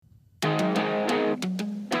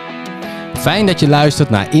Fijn dat je luistert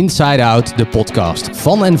naar Inside Out, de podcast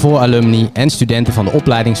van en voor alumni en studenten van de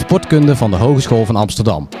opleiding Sportkunde van de Hogeschool van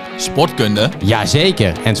Amsterdam. Sportkunde?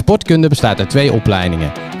 Jazeker, en Sportkunde bestaat uit 2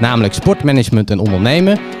 opleidingen, namelijk Sportmanagement en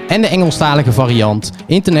Ondernemen en de Engelstalige variant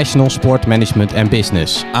International Sport Management and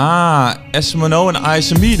Business. Ah, SM&O en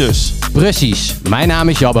ISMB dus. Precies, mijn naam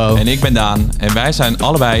is Jabbo. En ik ben Daan en wij zijn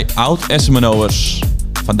allebei oud SM&O'ers.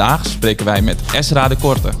 Vandaag spreken wij met Ezra de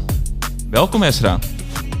Korte. Welkom Ezra.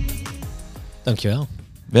 Dankjewel.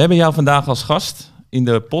 We hebben jou vandaag als gast in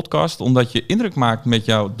de podcast omdat je indruk maakt met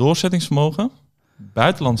jouw doorzettingsvermogen,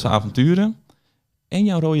 buitenlandse avonturen en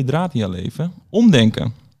jouw rode draad in jouw leven,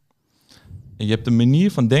 omdenken. En je hebt een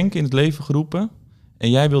manier van denken in het leven geroepen en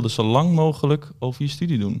jij wilde zo lang mogelijk over je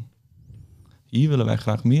studie doen. Hier willen wij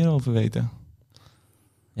graag meer over weten.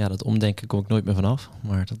 Ja, dat omdenken kom ik nooit meer vanaf,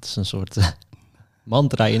 maar dat is een soort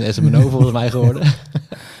mantra in SM&O volgens mij geworden.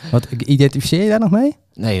 Wat, identificeer je daar nog mee?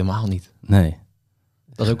 Nee, helemaal niet. Nee.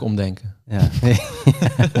 Dat is ook omdenken. Ja.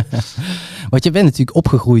 Want je bent natuurlijk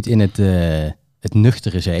opgegroeid in het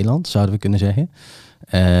nuchtere Zeeland, zouden we kunnen zeggen.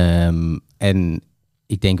 En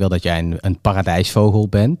ik denk wel dat jij een paradijsvogel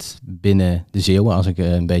bent binnen de Zeeuwen, als ik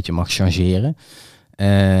een beetje mag changeren.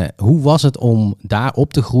 Hoe was het om daar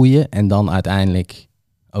op te groeien en dan uiteindelijk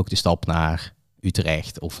ook de stap naar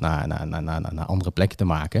Utrecht of naar andere plekken te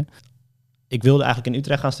maken? Ik wilde eigenlijk in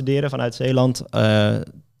Utrecht gaan studeren vanuit Zeeland.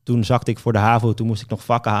 Toen zakte ik voor de HAVO, toen moest ik nog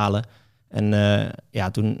vakken halen.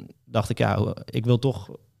 En toen dacht ik, ik wil toch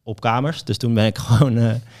op kamers. Dus toen ben ik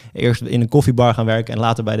gewoon eerst in een koffiebar gaan werken en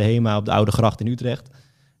later bij de HEMA op de Oude Gracht in Utrecht.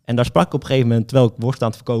 En daar sprak ik op een gegeven moment, terwijl ik worst aan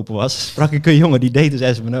het verkopen was, sprak ik een jongen die deed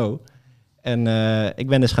dus SM&O. En ik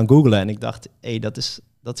ben dus gaan googlen en ik dacht,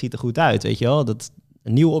 dat ziet er goed uit, weet je wel. Dat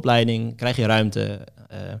een nieuwe opleiding, krijg je ruimte.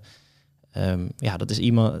 Dat is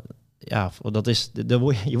iemand. Ja,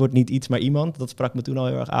 je wordt niet iets, maar iemand. Dat sprak me toen al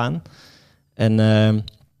heel erg aan. En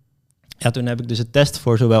toen heb ik dus een test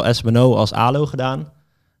voor zowel SM&O als ALO gedaan.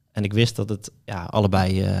 En ik wist dat het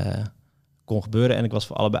allebei kon gebeuren. En ik was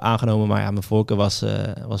voor allebei aangenomen. Maar mijn voorkeur was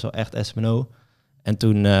wel echt SM&O. En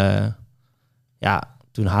toen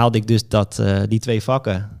haalde ik dus die 2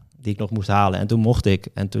 vakken die ik nog moest halen. En toen mocht ik.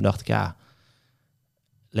 En toen dacht ik,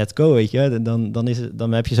 let's go, weet je.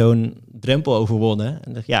 Dan heb je zo'n drempel overwonnen.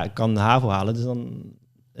 En dacht, ik kan de HAVO halen, dus dan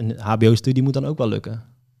een HBO-studie moet dan ook wel lukken.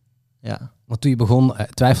 Ja. Want toen je begon,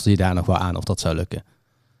 twijfelde je daar nog wel aan of dat zou lukken?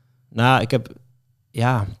 Nou,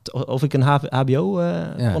 of ik een HBO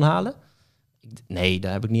kon halen? Nee,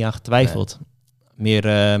 daar heb ik niet aan getwijfeld. Nee.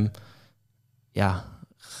 Meer,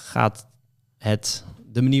 gaat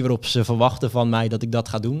de manier waarop ze verwachten van mij dat ik dat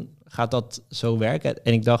ga doen, gaat dat zo werken?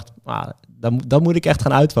 En ik dacht, dan moet ik echt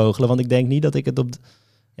gaan uitvogelen, want ik denk niet dat ik het op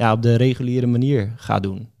de reguliere manier ga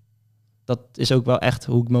doen. Dat is ook wel echt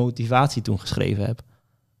hoe ik motivatie toen geschreven heb.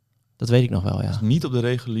 Dat weet ik nog wel, ja. Dus niet op de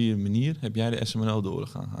reguliere manier heb jij de SM&O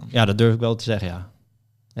doorgaan gaan? Ja, dat durf ik wel te zeggen,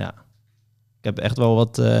 ja. Ik heb echt wel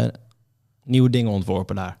wat nieuwe dingen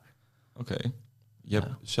ontworpen daar. Oké. Je hebt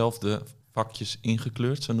zelf de vakjes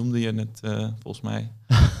ingekleurd, zo noemde je het volgens mij.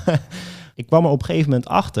 Ik kwam er op een gegeven moment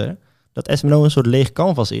achter dat SM&O een soort leeg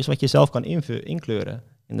canvas is, wat je zelf kan inkleuren,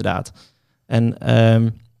 inderdaad. En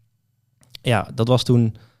dat was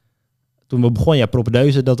toen we begonnen,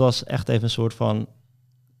 propedeuse, dat was echt even een soort van,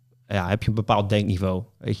 heb je een bepaald denkniveau,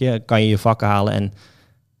 weet je, kan je je vakken halen.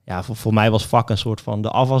 En voor mij was vak een soort van de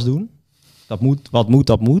afwas doen. Dat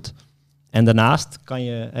moet. En daarnaast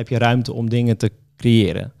heb je ruimte om dingen te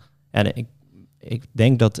creëren. En ik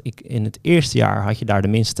denk dat in het eerste jaar had je daar de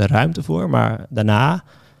minste ruimte voor, maar daarna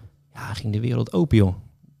ging de wereld open, joh.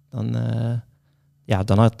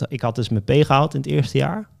 Ik had dus mijn P gehaald in het eerste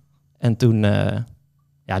jaar. En toen,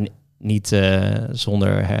 niet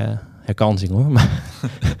zonder herkansing hoor, maar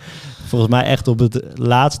volgens mij echt op het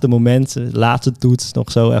laatste moment, laatste toets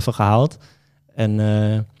nog zo even gehaald.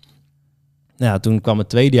 En toen kwam het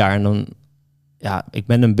tweede jaar en dan, ik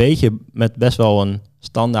ben een beetje met best wel een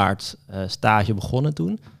standaard stage begonnen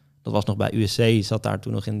toen. Dat was nog bij USC, zat daar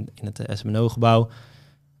toen nog in het SM&O-gebouw.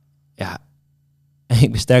 Ja, en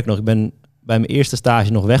ik ben bij mijn eerste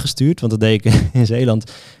stage nog weggestuurd, want dat deed ik in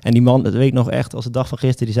Zeeland. En die man, dat weet ik nog echt als de dag van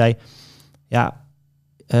gisteren, die zei,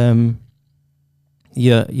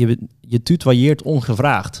 je tutoieert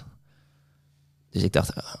ongevraagd. Dus ik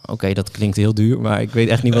dacht, oké, dat klinkt heel duur, maar ik weet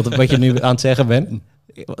echt niet wat je nu aan het zeggen bent.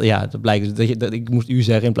 Ja, dat blijkt dus dat ik moest u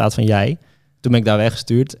zeggen in plaats van jij. Toen ben ik daar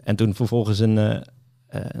weggestuurd en toen vervolgens een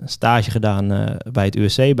stage gedaan bij het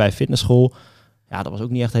USC, bij fitnessschool. Ja, dat was ook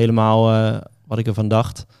niet echt helemaal wat ik ervan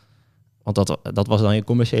dacht. Want dat was dan je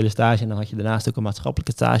commerciële stage en dan had je daarnaast ook een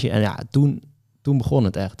maatschappelijke stage. En toen begon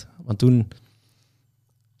het echt. Want toen,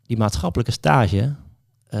 die maatschappelijke stage,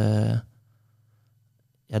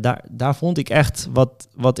 daar vond ik echt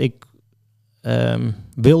wat ik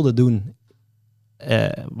wilde doen.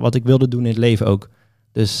 Wat ik wilde doen in het leven ook.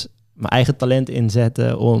 Dus mijn eigen talent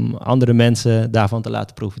inzetten om andere mensen daarvan te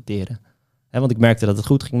laten profiteren. Want ik merkte dat het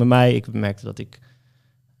goed ging met mij. Ik merkte dat ik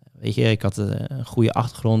had een goede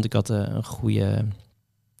achtergrond. Ik had een goede,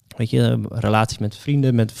 relaties met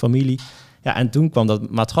vrienden, met familie. Ja, en toen kwam dat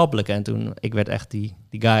maatschappelijke. En toen, ik werd echt die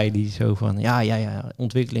guy die zo van, ja,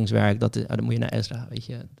 ontwikkelingswerk, dat moet je naar Ezra, weet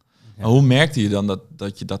je. Ja. Hoe merkte je dan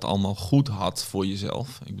dat je dat allemaal goed had voor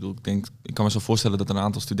jezelf? Ik bedoel, ik kan me zo voorstellen dat een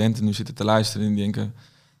aantal studenten nu zitten te luisteren en die denken,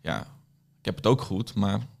 ja, ik heb het ook goed,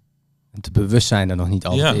 maar... Het bewustzijn er nog niet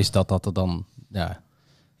altijd is dat er dan...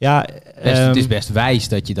 Het is best wijs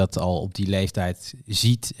dat je dat al op die leeftijd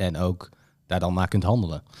ziet en ook daar dan naar kunt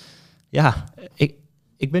handelen. Ja,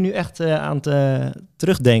 ik ben nu echt aan het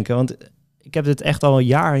terugdenken, want ik heb dit echt al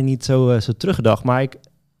jaren niet zo teruggedacht, maar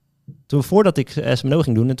voordat ik SM&O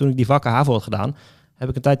ging doen en toen ik die vakken HAVO had gedaan, heb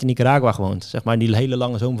ik een tijd in Nicaragua gewoond. Zeg maar die hele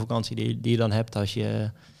lange zomervakantie die je dan hebt als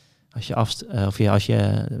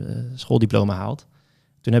je schooldiploma haalt.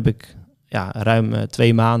 Toen heb ik ruim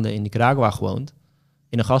 2 maanden in Nicaragua gewoond.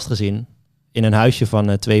 In een gastgezin. In een huisje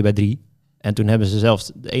van 2x3. En toen hebben ze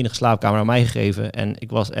zelfs de enige slaapkamer aan mij gegeven. En ik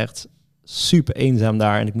was echt super eenzaam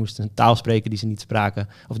daar. En ik moest een taal spreken die ze niet spraken.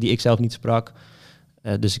 Of die ik zelf niet sprak.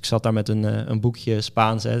 Dus ik zat daar met een boekje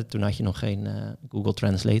Spaans. Toen had je nog geen Google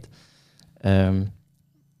Translate.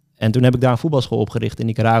 En toen heb ik daar een voetbalschool opgericht in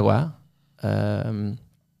Nicaragua.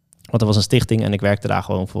 Want er was een stichting en ik werkte daar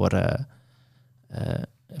gewoon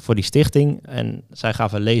voor die stichting. En zij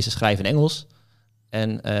gaven lezen, schrijven en Engels.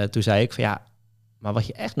 En toen zei ik van maar wat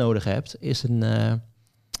je echt nodig hebt is een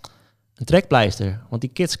trekpleister. Want die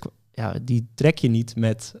kids, die trek je niet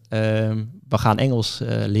met we gaan Engels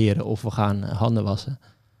leren of we gaan handen wassen.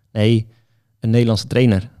 Nee, een Nederlandse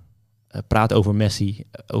trainer praat over Messi,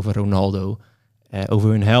 over Ronaldo, over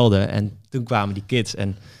hun helden. En toen kwamen die kids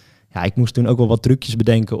en ik moest toen ook wel wat trucjes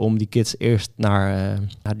bedenken om die kids eerst naar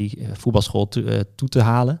die voetbalschool toe te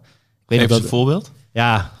halen. Geef eens een voorbeeld.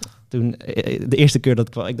 Ja, toen de eerste keer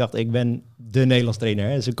dat ik dacht, ik ben de Nederlands trainer.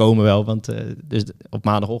 Hè. Ze komen wel, want dus op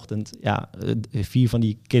maandagochtend, 4 van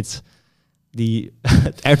die kids die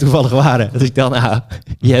er toevallig waren. Dus ik dacht,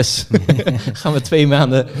 yes, gaan we 2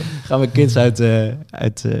 maanden, gaan we kids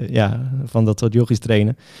van dat soort jochies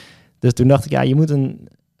trainen. Dus toen dacht ik,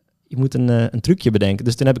 je moet een trucje bedenken.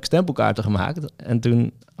 Dus toen heb ik stempelkaarten gemaakt. En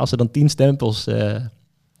toen, als er dan 10 stempels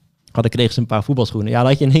hadden, kregen ze een paar voetbalschoenen. Ja, dan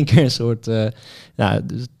had je in één keer een soort...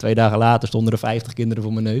 dus 2 dagen later stonden er 50 kinderen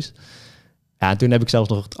voor mijn neus. Ja, en toen heb ik zelfs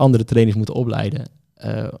nog andere trainers moeten opleiden.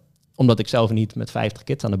 Omdat ik zelf niet met 50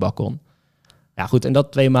 kids aan de bak kon. Ja, goed. En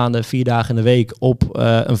dat 2 maanden, 4 dagen in de week op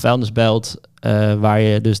een vuilnisbelt... waar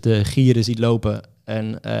je dus de gieren ziet lopen.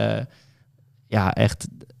 En echt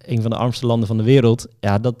een van de armste landen van de wereld.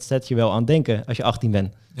 Ja, dat zet je wel aan denken als je 18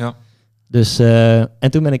 bent. Ja. Dus,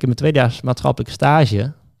 en toen ben ik in mijn tweedejaars maatschappelijke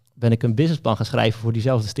stage... ben ik een businessplan gaan schrijven voor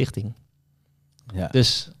diezelfde stichting. Ja.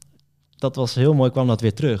 Dus dat was heel mooi, kwam dat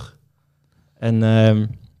weer terug. En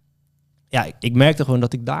ik merkte gewoon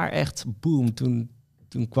dat ik daar echt, boom, toen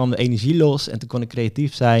kwam de energie los en toen kon ik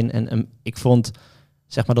creatief zijn. En ik vond,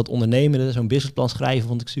 zeg maar, dat ondernemen, zo'n businessplan schrijven,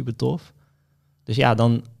 vond ik super tof. Dus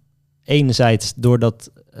dan enerzijds,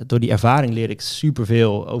 door die ervaring leer ik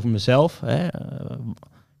superveel over mezelf. Hè.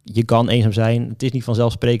 Je kan eenzaam zijn, het is niet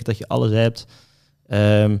vanzelfsprekend dat je alles hebt.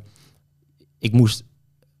 Ik moest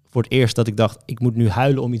voor het eerst dat ik dacht, ik moet nu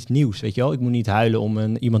huilen om iets nieuws, weet je wel? Ik moet niet huilen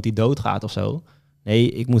om iemand die doodgaat of zo.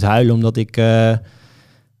 Nee, ik moet huilen omdat ik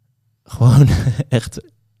gewoon echt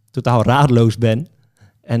totaal raadloos ben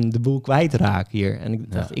en de boel kwijtraak hier. En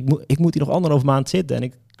ik dacht, ik moet hier nog 1,5 maand zitten en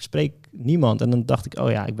ik spreek niemand. En dan dacht ik,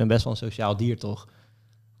 ik ben best wel een sociaal dier, toch?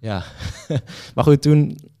 Ja. Maar goed,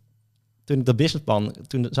 toen ik dat businessplan,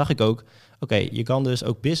 toen zag ik ook, je kan dus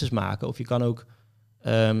ook business maken of je kan ook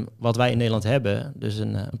wat wij in Nederland hebben, dus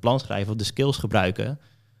een plan schrijven of de skills gebruiken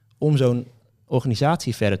om zo'n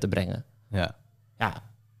organisatie verder te brengen. Ja,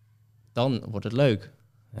 dan wordt het leuk.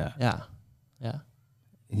 Ja.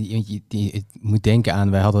 Je moet denken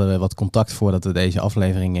aan, wij hadden wat contact voordat we deze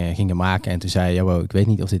aflevering gingen maken en toen zei je, Jabbo, ik weet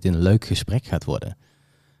niet of dit een leuk gesprek gaat worden.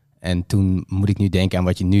 En toen moet ik nu denken aan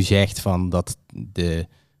wat je nu zegt van dat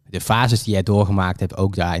de fases die jij doorgemaakt hebt,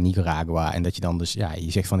 ook daar in Nicaragua. En dat je dan dus,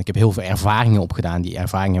 je zegt van ik heb heel veel ervaringen opgedaan. Die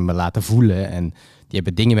ervaringen hebben me laten voelen. En die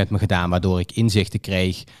hebben dingen met me gedaan waardoor ik inzichten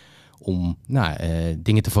kreeg om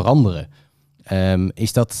dingen te veranderen.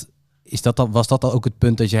 Was dat dan ook het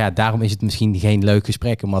punt dat je, daarom is het misschien geen leuk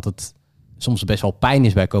gesprek, omdat het soms best wel pijn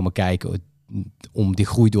is bij komen kijken om die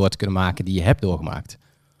groei door te kunnen maken die je hebt doorgemaakt?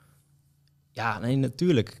 Ja, nee,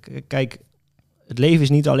 natuurlijk. Kijk, het leven is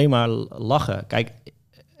niet alleen maar lachen. Kijk,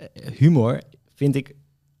 humor vind ik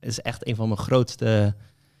is echt een van mijn grootste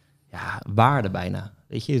waarden bijna.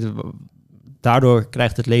 Weet je, daardoor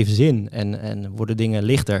krijgt het leven zin en worden dingen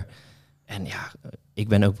lichter. En ja, ik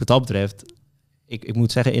ben ook wat dat betreft... Ik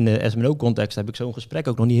moet zeggen, in de SM&O-context heb ik zo'n gesprek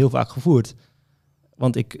ook nog niet heel vaak gevoerd.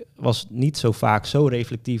 Want ik was niet zo vaak zo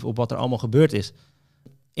reflectief op wat er allemaal gebeurd is.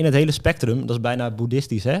 In het hele spectrum, dat is bijna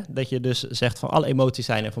boeddhistisch, hè? Dat je dus zegt van alle emoties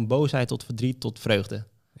zijn er, van boosheid tot verdriet tot vreugde.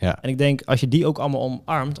 Ja. En ik denk, als je die ook allemaal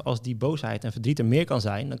omarmt, als die boosheid en verdriet er meer kan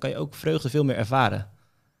zijn, dan kan je ook vreugde veel meer ervaren.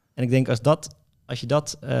 En ik denk, als je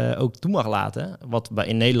dat ook toe mag laten, wat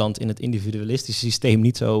in Nederland in het individualistische systeem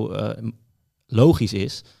niet zo logisch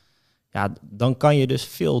is, ja, dan kan je dus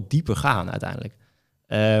veel dieper gaan uiteindelijk.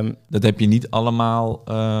 Dat heb je niet allemaal...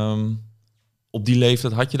 op die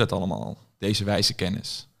leeftijd had je dat allemaal, deze wijze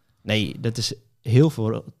kennis. Nee, dat is heel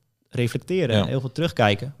veel reflecteren, heel veel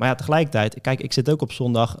terugkijken. Maar ja, tegelijkertijd, kijk, ik zit ook op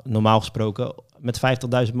zondag, normaal gesproken, met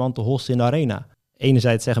 50.000 man te hosten in de arena.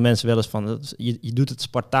 Enerzijds zeggen mensen wel eens van, je doet het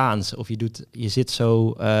Spartaans, of je zit je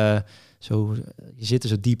zit er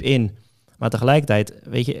zo diep in. Maar tegelijkertijd,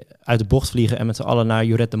 weet je, uit de bocht vliegen en met z'n allen naar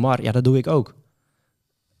Lloret de Mar, ja, dat doe ik ook.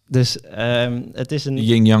 Dus het is een...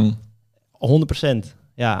 Yin-yang. 100%,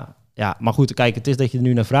 ja. Ja, maar goed, kijk, het is dat je er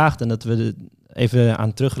nu naar vraagt en dat we even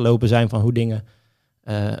aan teruggelopen zijn van hoe dingen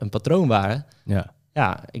een patroon waren.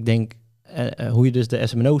 Ja, ik denk hoe je dus de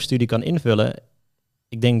SM&O-studie kan invullen.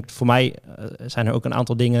 Ik denk voor mij zijn er ook een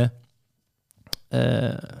aantal dingen,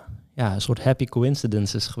 een soort happy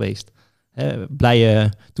coincidences geweest.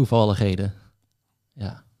 Blije toevalligheden.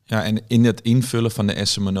 Ja, en in het invullen van de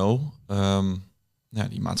SM&O,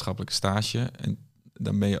 die maatschappelijke stage, en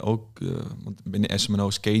dan ben je ook, want binnen SM&O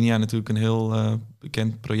is Kenia natuurlijk een heel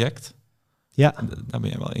bekend project. Ja. Daar ben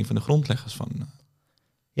je wel een van de grondleggers van.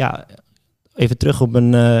 Ja, even terug op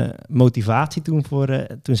mijn motivatie toen.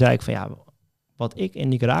 Toen zei ik van ja, wat ik in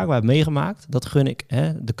Nicaragua heb meegemaakt, dat gun ik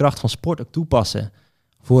de kracht van sport ook toepassen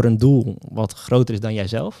voor een doel wat groter is dan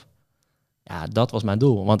jijzelf. Ja, dat was mijn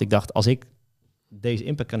doel. Want ik dacht, als ik deze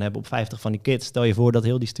impact kan hebben op 50 van die kids, stel je voor dat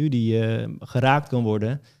heel die studie geraakt kan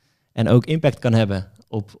worden en ook impact kan hebben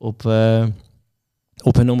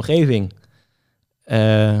op hun omgeving.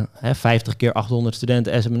 50 keer 800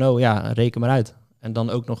 studenten SM&O, ja, reken maar uit. En dan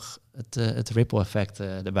ook nog het ripple effect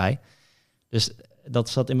erbij. Dus dat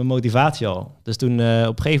zat in mijn motivatie al. Dus toen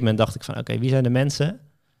op een gegeven moment dacht ik van oké, wie zijn de mensen?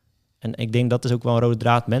 En ik denk dat is ook wel een rode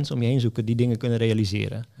draad, mensen om je heen zoeken die dingen kunnen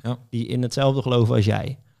realiseren. Ja. Die in hetzelfde geloven als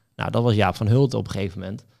jij. Nou, dat was Jaap van Hulten op een gegeven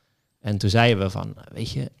moment. En toen zeiden we van, weet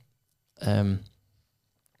je,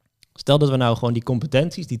 stel dat we nou gewoon die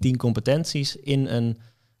competenties, die 10 competenties, in een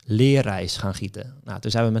leerreis gaan gieten. Nou,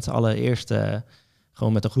 toen zijn we met z'n allen eerst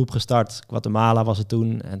gewoon met een groep gestart. Guatemala was het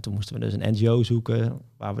toen. En toen moesten we dus een NGO zoeken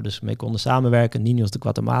waar we dus mee konden samenwerken. Niños de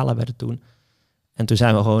Guatemala werd het toen. En toen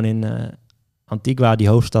zijn we gewoon in Antigua, die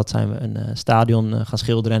hoofdstad, zijn we een stadion gaan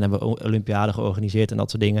schilderen en hebben we Olympiade georganiseerd en dat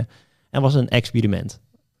soort dingen. En was een experiment.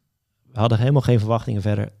 We hadden helemaal geen verwachtingen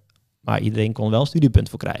verder, maar iedereen kon wel een studiepunt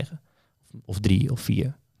voor krijgen. Of 3 of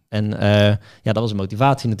 4. En dat was een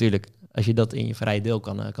motivatie natuurlijk, als je dat in je vrije deel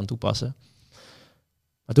kan toepassen.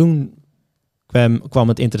 Maar toen kwam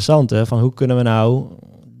het interessante van hoe kunnen we nou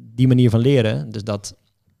die manier van leren, dus dat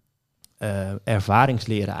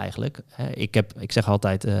ervaringsleren eigenlijk. Ik zeg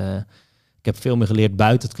altijd, ik heb veel meer geleerd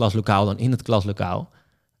buiten het klaslokaal dan in het klaslokaal.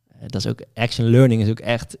 Dat is ook, action learning is ook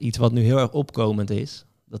echt iets wat nu heel erg opkomend is.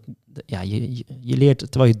 Je leert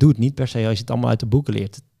terwijl je het doet, niet per se als je het allemaal uit de boeken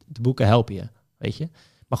leert. De boeken helpen je, weet je.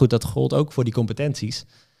 Maar goed, dat gold ook voor die competenties.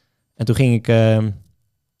 En toen ging ik,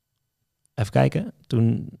 even kijken,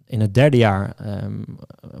 toen in het 3e jaar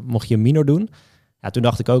mocht je een minor doen. Ja, toen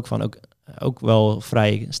dacht ik ook van, ook wel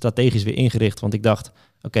vrij strategisch weer ingericht. Want ik dacht,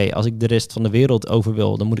 oké, als ik de rest van de wereld over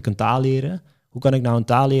wil, dan moet ik een taal leren. Hoe kan ik nou een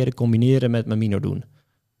taal leren combineren met mijn minor doen?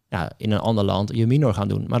 Ja, in een ander land je minor gaan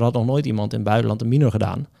doen. Maar er had nog nooit iemand in het buitenland een minor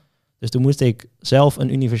gedaan. Dus toen moest ik zelf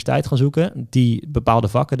een universiteit gaan zoeken die bepaalde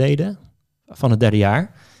vakken deden van het 3e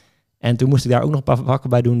jaar. En toen moest ik daar ook nog een paar vakken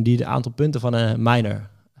bij doen die de aantal punten van een minor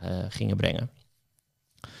gingen brengen.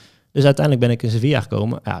 Dus uiteindelijk ben ik in Sevilla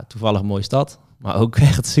gekomen. Ja, toevallig een mooie stad, maar ook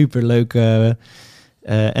echt superleuk.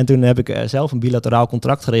 En toen heb ik zelf een bilateraal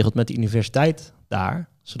contract geregeld met de universiteit daar,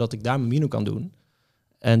 zodat ik daar mijn minor kan doen.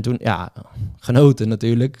 En toen, ja, genoten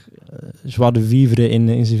natuurlijk. Joie de vivre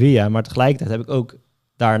in Sevilla. Maar tegelijkertijd heb ik ook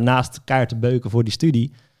daarnaast kaarten beuken voor die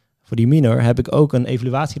studie, voor die minor, heb ik ook een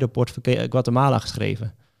evaluatierapport voor Guatemala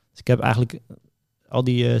geschreven. Dus ik heb eigenlijk al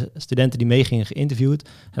die studenten die meegingen geïnterviewd,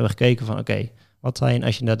 hebben gekeken van oké, wat zijn,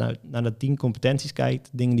 als je naar de 10 competenties kijkt,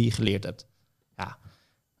 dingen die je geleerd hebt. Ja,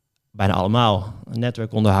 bijna allemaal.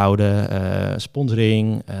 Netwerk onderhouden,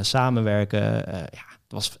 sponsoring, samenwerken. Het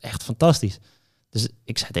was echt fantastisch. Dus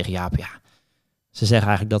ik zei tegen Jaap, ze zeggen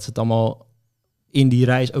eigenlijk dat ze het allemaal in die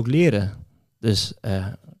reis ook leren. Dus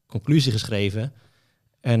conclusie geschreven.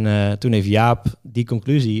 En toen heeft Jaap die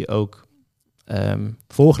conclusie ook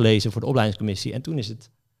voorgelezen voor de opleidingscommissie. En toen is het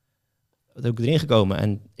ook erin gekomen.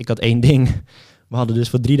 En ik had één ding. We hadden dus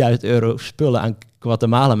voor €3.000 spullen aan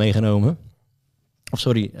Guatemala meegenomen.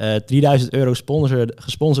 3.000 euro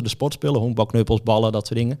gesponsorde sportspullen, honkbalknuppels, ballen, dat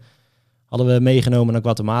soort dingen. Hadden we meegenomen naar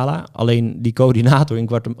Guatemala. Alleen die coördinator in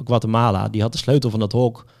Guatemala, die had de sleutel van dat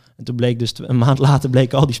hok. En toen bleek dus een maand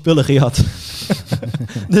later al die spullen gejat.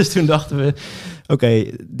 Dus toen dachten we,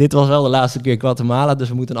 oké, dit was wel de laatste keer Guatemala, dus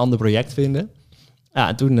we moeten een ander project vinden. Ja,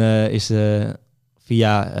 en toen is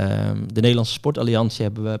via de Nederlandse Sportalliantie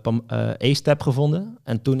hebben we E-Step gevonden.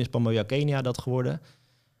 En toen is Pamoja Kenya dat geworden.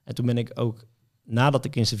 En toen ben ik ook, nadat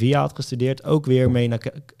ik in Sevilla had gestudeerd, ook weer mee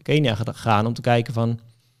naar Kenia gegaan om te kijken van,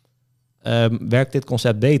 werkt dit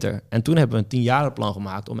concept beter? En toen hebben we een 10-jarenplan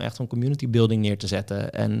gemaakt om echt zo'n community building neer te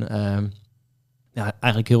zetten. En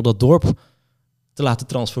eigenlijk heel dat dorp te laten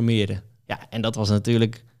transformeren. Ja, en dat was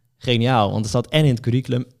natuurlijk geniaal, want het zat en in het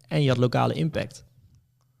curriculum en je had lokale impact.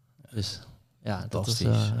 Dus ja, dat is...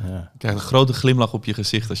 Je krijgt een grote glimlach op je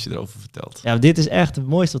gezicht als je erover vertelt. Ja, dit is echt het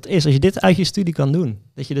mooiste wat is. Als je dit uit je studie kan doen.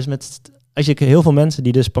 Dat je dus als je heel veel mensen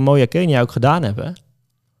die dus Pamoja Kenya ook gedaan hebben,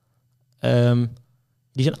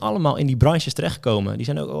 die zijn allemaal in die branches terechtgekomen. Die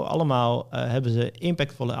zijn ook allemaal, hebben ze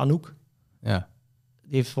impactvolle Anouk. Ja.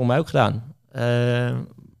 Die heeft het voor mij ook gedaan.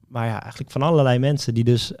 Maar ja, eigenlijk van allerlei mensen die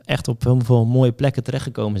dus echt op heel veel mooie plekken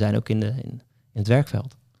terechtgekomen zijn, ook in het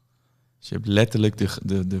werkveld. Dus je hebt letterlijk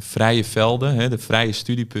de vrije velden, hè, de vrije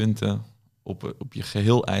studiepunten op je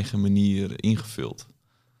geheel eigen manier ingevuld.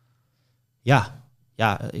 Ja,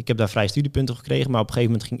 ik heb daar vrije studiepunten gekregen, maar op een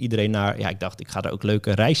gegeven moment ging iedereen naar... Ja, ik dacht, ik ga er ook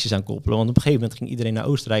leuke reisjes aan koppelen, want op een gegeven moment ging iedereen naar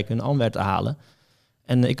Oostenrijk en Antwerpen halen.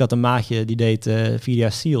 En ik had een maatje die deed 4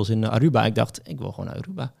 jaar SEALS in Aruba. Ik dacht, ik wil gewoon naar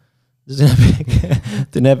Aruba. Dus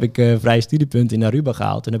toen heb ik vrije studiepunten in Aruba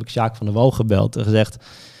gehaald. Toen heb ik Sjaak van der Wal gebeld en gezegd,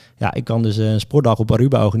 ja, ik kan dus een sportdag op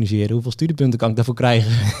Aruba organiseren. Hoeveel studiepunten kan ik daarvoor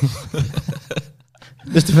krijgen?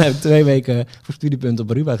 Dus toen heb ik 2 weken voor studiepunten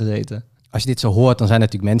op Aruba gezeten. Als je dit zo hoort, dan zijn er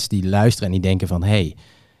natuurlijk mensen die luisteren en die denken van, hey,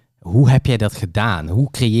 hoe heb jij dat gedaan?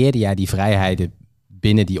 Hoe creëerde jij die vrijheden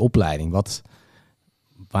binnen die opleiding?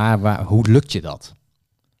 Hoe lukt je dat?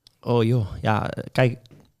 Oh joh, ja, kijk,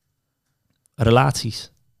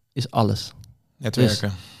 relaties is alles.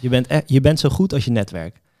 Netwerken. Dus je bent zo goed als je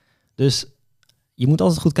netwerk. Dus je moet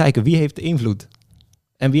altijd goed kijken, wie heeft de invloed?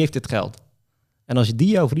 En wie heeft het geld? En als die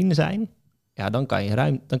jouw vrienden zijn, ja, dan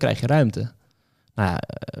krijg je ruimte. Nou ja,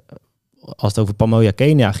 als het over Pamoja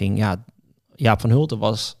Kenya ging, ja, Jaap van Hulten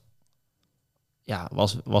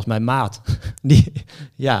was mijn maat.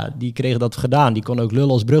 Die kreeg dat gedaan. Die kon ook lullen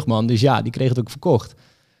als brugman. Dus ja, die kreeg het ook verkocht.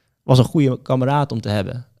 Was een goede kameraad om te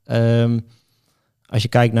hebben. Als je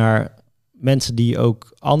kijkt naar mensen die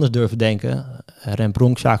ook anders durven denken, Rem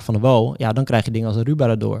Pronk, Sjaak van der Wal, ja, dan krijg je dingen als Aruba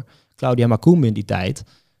daardoor. Claudia Macumbe in die tijd,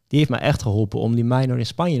 die heeft mij echt geholpen om die minor in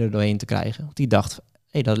Spanje er doorheen te krijgen. Want die dacht,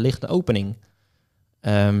 hé, daar ligt een opening.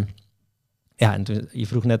 Ja, en toen, je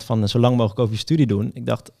vroeg net van zo lang mogelijk over je studie doen. Ik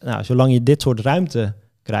dacht, nou, zolang je dit soort ruimte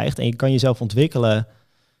krijgt en je kan jezelf ontwikkelen.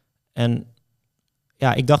 En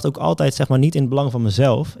ja, ik dacht ook altijd, zeg maar, niet in het belang van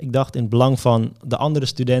mezelf. Ik dacht in het belang van de andere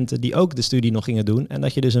studenten die ook de studie nog gingen doen. En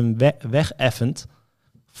dat je dus een weg effent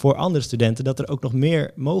voor andere studenten, dat er ook nog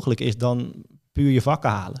meer mogelijk is dan puur je vakken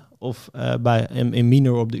halen. Of in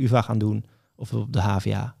minor op de UvA gaan doen of op de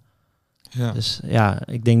HVA. Ja. Dus ja,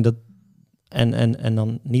 ik denk dat... En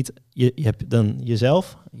dan niet, je hebt dan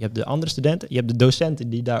jezelf, je hebt de andere studenten, je hebt de docenten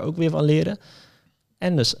die daar ook weer van leren.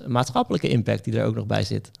 En dus maatschappelijke impact die er ook nog bij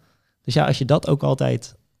zit. Dus ja, als je dat ook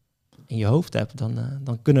altijd in je hoofd hebt,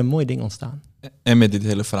 dan kunnen mooie dingen ontstaan. En met dit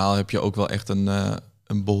hele verhaal heb je ook wel echt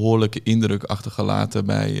een behoorlijke indruk achtergelaten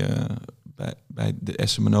bij de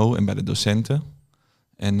SM&O en bij de docenten.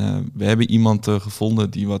 En we hebben iemand gevonden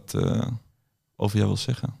die wat over jou wil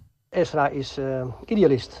zeggen. Ezra is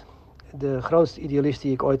idealist. De grootste idealist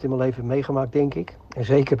die ik ooit in mijn leven heb meegemaakt, denk ik. En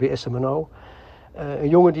zeker bij SM&O. Een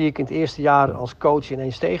jongen die ik in het eerste jaar als coach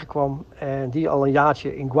ineens tegenkwam. En die al een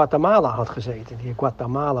jaartje in Guatemala had gezeten. Die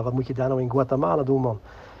Guatemala, wat moet je daar nou in Guatemala doen, man?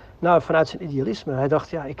 Nou, vanuit zijn idealisme. Hij dacht,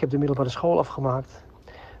 ja, ik heb de middelbare school afgemaakt.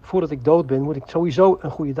 Voordat ik dood ben, moet ik sowieso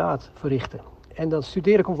een goede daad verrichten. En dat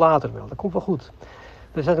studeren komt later wel, dat komt wel goed.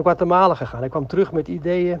 We zijn naar Guatemala gegaan. Hij kwam terug met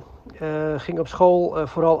ideeën. Ging op school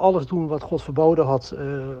vooral alles doen wat God verboden had.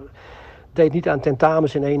 Deed niet aan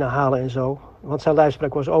tentamens in 1 halen en zo. Want zijn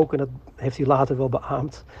lijfspreuk was ook, en dat heeft hij later wel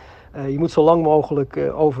beaamd. Je moet zo lang mogelijk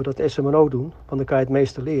over dat SM&O doen, want dan kan je het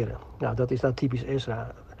meeste leren. Nou, dat is dan typisch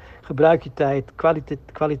Ezra. Gebruik je tijd,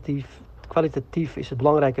 kwalitatief is het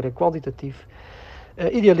belangrijker dan kwantitatief.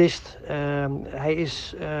 Idealist, hij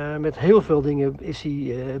is met heel veel dingen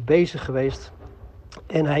bezig geweest.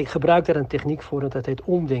 En hij gebruikt daar een techniek voor, dat heet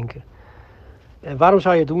omdenken. En waarom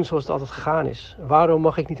zou je doen zoals het altijd gegaan is? Waarom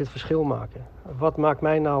mag ik niet het verschil maken? Wat maakt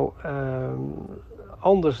mij nou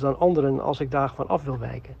anders dan anderen als ik daarvan af wil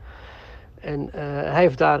wijken? En hij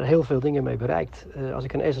heeft daar heel veel dingen mee bereikt. Als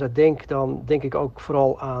ik aan Ezra denk, dan denk ik ook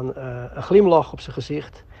vooral aan een glimlach op zijn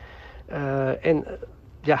gezicht.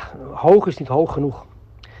 Hoog is niet hoog genoeg.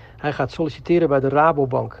 Hij gaat solliciteren bij de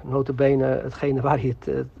Rabobank. Nota bene hetgene waar hij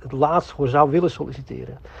het laatst voor zou willen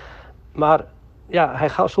solliciteren. Maar ja,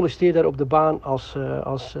 hij solliciteert daar op de baan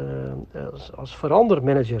als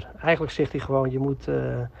verandermanager. Eigenlijk zegt hij gewoon, je moet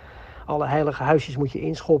alle heilige huisjes moet je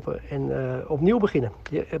inschoppen en opnieuw beginnen.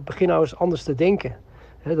 Begin nou eens anders te denken.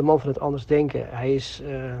 De man van het anders denken. Hij is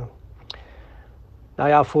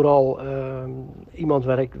vooral iemand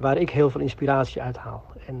waar ik heel veel inspiratie uit haal.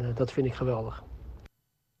 En dat vind ik geweldig.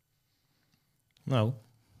 Nou,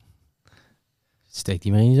 Steekt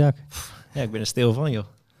die maar in je zak. ja, ik ben er stil van, joh.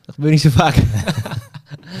 Dat gebeurt niet zo vaak.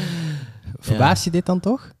 Verbaast je dit dan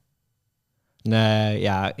toch? Nee,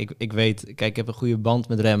 ja, ik weet... Kijk, ik heb een goede band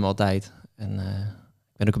met Rem altijd. En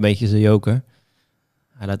ik ben ook een beetje zijn joker.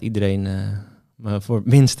 Hij laat iedereen me voor het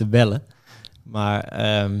minste bellen. Maar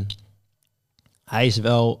hij is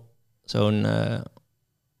wel zo'n...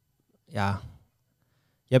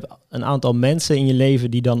 Je hebt een aantal mensen in je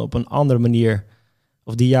leven die dan op een andere manier...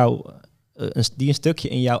 Of die een stukje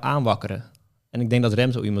in jou aanwakkeren. En ik denk dat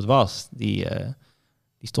Rem zo iemand was. Die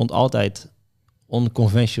stond altijd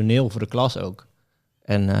onconventioneel voor de klas ook.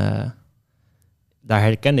 En daar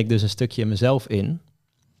herkende ik dus een stukje mezelf in.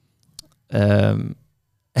 En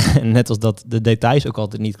net als dat de details ook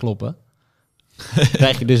altijd niet kloppen...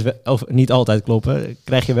 krijg je dus... Of niet altijd kloppen...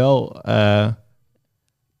 Krijg je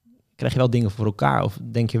wel dingen voor elkaar. Of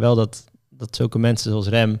denk je wel dat zulke mensen zoals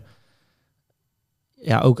Rem...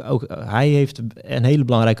 Ja, ook hij heeft een hele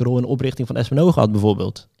belangrijke rol in de oprichting van SM&O gehad,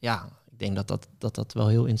 bijvoorbeeld. Ja, ik denk dat wel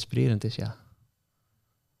heel inspirerend is, ja.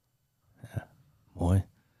 Ja, mooi.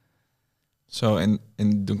 Zo, en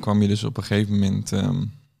dan kwam je dus op een gegeven moment...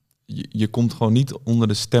 Je komt gewoon niet onder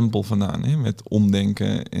de stempel vandaan, hè, met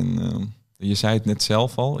omdenken. En je zei het net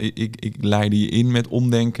zelf al. Ik leidde je in met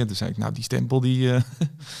omdenken. Toen zei ik, nou, die stempel,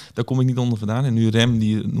 daar kom ik niet onder vandaan. En nu Rem,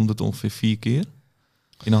 die noemt het ongeveer 4 keer.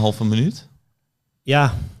 In een halve minuut.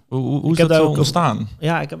 Ja. Hoe is dat zo ontstaan?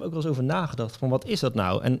 Ja, ik heb ook wel eens over nagedacht. Van wat is dat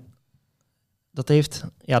nou? En dat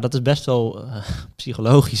is best wel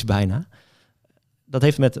psychologisch bijna. Dat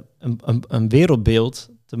heeft met een wereldbeeld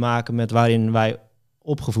te maken met waarin wij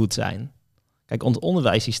opgevoed zijn. Kijk, ons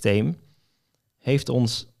onderwijssysteem heeft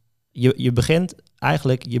ons... Je begint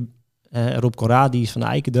eigenlijk... Rob Conrad, die is van de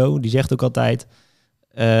Eikendoe, die zegt ook altijd...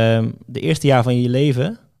 de eerste jaar van je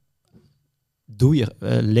leven...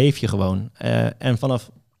 leef je gewoon. En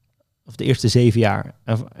vanaf de eerste 7 jaar.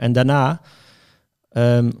 En daarna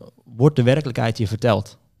wordt de werkelijkheid je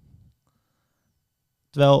verteld.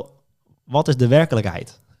 Terwijl, wat is de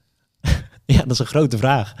werkelijkheid? Ja, dat is een grote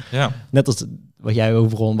vraag. Ja. Net als wat jij over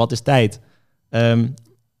begon, wat is tijd?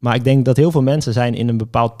 Maar ik denk dat heel veel mensen zijn in een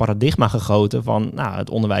bepaald paradigma gegoten van het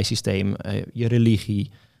onderwijssysteem, je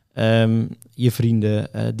religie, je vrienden,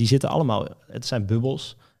 die zitten allemaal, het zijn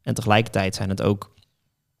bubbels. En tegelijkertijd zijn het ook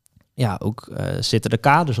zitten er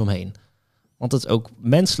kaders omheen. Want het is ook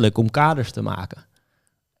menselijk om kaders te maken.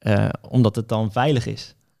 Omdat het dan veilig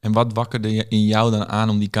is. En wat wakkerde je in jou dan aan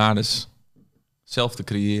om die kaders zelf te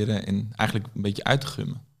creëren en eigenlijk een beetje uit te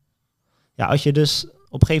gummen? Ja, als je dus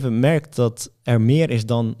op een gegeven moment merkt dat er meer is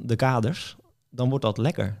dan de kaders, dan wordt dat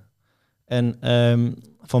lekker. En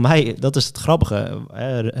voor mij, dat is het grappige.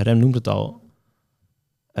 Rem noemt het al.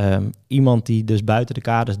 Iemand die dus buiten de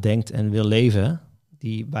kaders denkt en wil leven,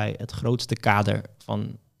 die bij het grootste kader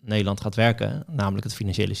van Nederland gaat werken, namelijk het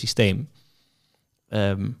financiële systeem.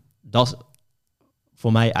 Dat is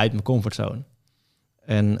voor mij uit mijn comfortzone.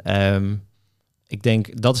 En ik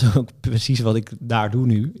denk, dat is ook precies wat ik daar doe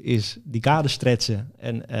nu, is die kaders stretchen.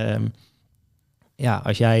 En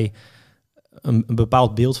als jij een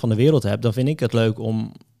bepaald beeld van de wereld hebt, dan vind ik het leuk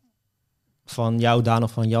om van jou, Daan,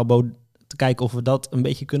 of van Jabbo te kijken of we dat een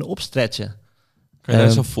beetje kunnen opstretchen. Kan je daar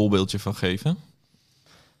eens een voorbeeldje van geven?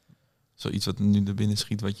 Zoiets wat nu er binnen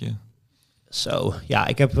schiet wat je... Zo, ja,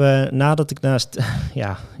 ik heb nadat ik naast...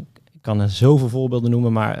 ik kan er zoveel voorbeelden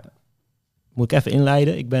noemen, maar moet ik even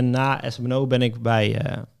inleiden. Ik ben na SM&O bij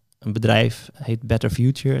een bedrijf, heet Better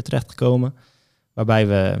Future, terechtgekomen. Waarbij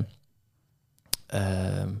we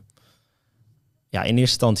in eerste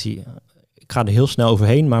instantie, ik ga er heel snel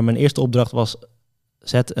overheen, maar mijn eerste opdracht was,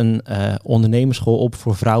 zet een ondernemersschool op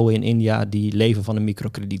voor vrouwen in India die leven van een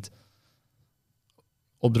microkrediet.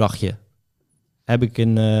 Opdrachtje. Heb ik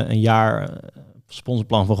een jaar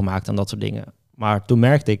sponsorplan voor gemaakt en dat soort dingen. Maar toen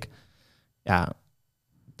merkte ik,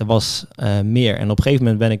 er was meer. En op een gegeven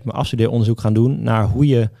moment ben ik mijn afstudeeronderzoek gaan doen naar hoe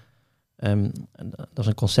je, dat is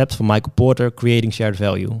een concept van Michael Porter, creating shared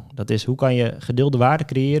value. Dat is, hoe kan je gedeelde waarde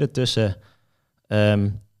creëren tussen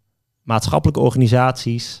maatschappelijke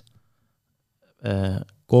organisaties,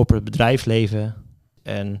 corporate bedrijfsleven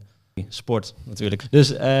en sport natuurlijk. Dus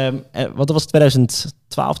wat was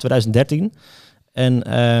 2012, 2013 en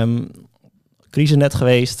crisis net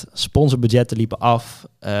geweest, sponsorbudgetten liepen af,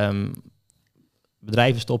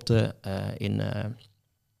 bedrijven stopten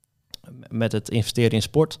met het investeren in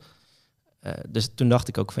sport. Dus toen dacht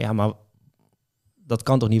ik ook van maar dat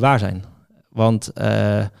kan toch niet waar zijn? Want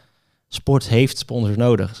sport heeft sponsors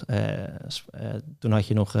nodig. Toen had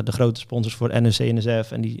je nog de grote sponsors voor NEC en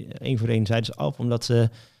NSF en die één voor één zeiden ze af omdat ze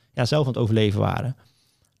zelf aan het overleven waren.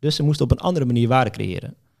 Dus ze moesten op een andere manier waarde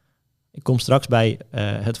creëren. Ik kom straks bij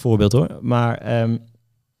het voorbeeld hoor. Maar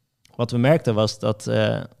wat we merkten was dat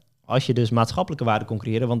als je dus maatschappelijke waarde kon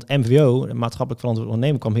creëren, want MVO, de maatschappelijk verantwoord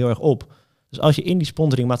ondernemen, kwam heel erg op. Dus als je in die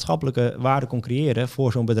sponsoring maatschappelijke waarde kon creëren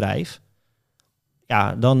voor zo'n bedrijf,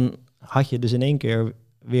 dan had je dus in één keer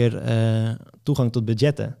weer toegang tot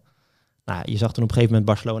budgetten. Je zag toen op een gegeven moment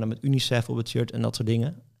Barcelona met UNICEF op het shirt en dat soort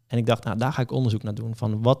dingen. En ik dacht, daar ga ik onderzoek naar doen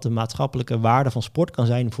van wat de maatschappelijke waarde van sport kan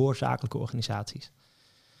zijn voor zakelijke organisaties.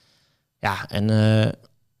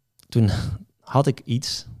 Toen had ik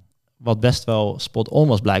iets wat best wel spot-on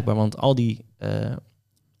was blijkbaar, want al die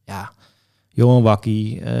Johan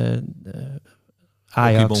Wakkie,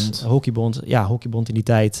 Ajax, Hockeybond in die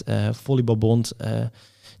tijd, Volleybalbond,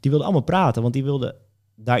 die wilden allemaal praten, want die wilden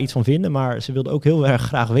daar iets van vinden, maar ze wilden ook heel erg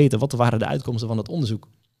graag weten wat waren de uitkomsten van het onderzoek.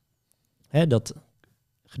 Dat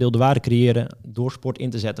gedeelde waarde creëren door sport in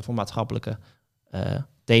te zetten voor maatschappelijke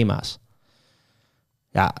thema's.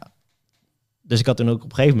 Dus ik had toen ook op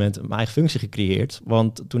een gegeven moment mijn eigen functie gecreëerd.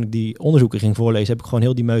 Want toen ik die onderzoeken ging voorlezen, heb ik gewoon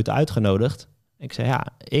heel die meute uitgenodigd. Ik zei,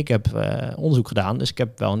 ik heb onderzoek gedaan, dus ik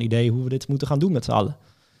heb wel een idee hoe we dit moeten gaan doen met z'n allen.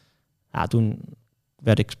 Toen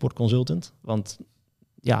werd ik sportconsultant, want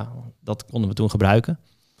dat konden we toen gebruiken.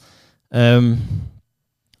 En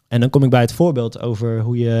dan kom ik bij het voorbeeld over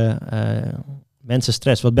hoe je mensen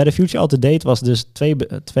stress. Wat Better Future altijd deed, was dus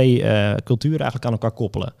twee culturen eigenlijk aan elkaar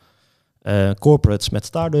koppelen. Corporates met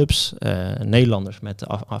start-ups, Nederlanders met de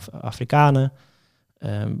Afrikanen,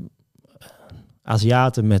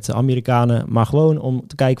 Aziaten met de Amerikanen, maar gewoon om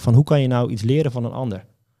te kijken van hoe kan je nou iets leren van een ander?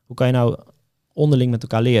 Hoe kan je nou onderling met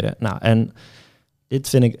elkaar leren? En dit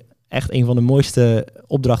vind ik echt een van de mooiste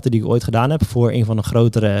opdrachten die ik ooit gedaan heb voor een van de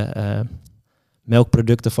grotere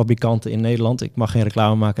melkproductenfabrikanten in Nederland. Ik mag geen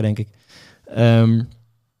reclame maken, denk ik.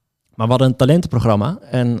 Maar we hadden een talentenprogramma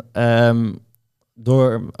en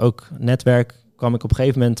door ook netwerk kwam ik op een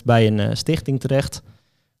gegeven moment bij een stichting terecht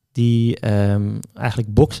die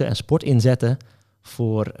eigenlijk boksen en sport inzetten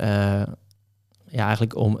voor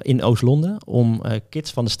eigenlijk om in Oost-Londen om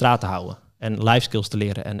kids van de straat te houden en life skills te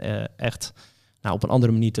leren en echt op een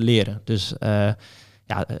andere manier te leren. Dus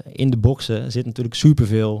in de boksen zit natuurlijk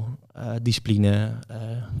superveel discipline,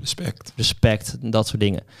 respect, dat soort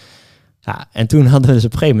dingen. En toen hadden we dus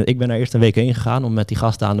op een gegeven moment, ik ben daar eerst een week heen gegaan om met die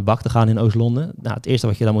gasten aan de bak te gaan in Oost-Londen. Het eerste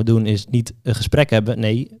wat je dan moet doen is niet een gesprek hebben,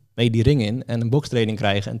 nee, mee die ring in en een bokstraining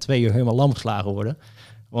krijgen en 2 uur helemaal lam geslagen worden.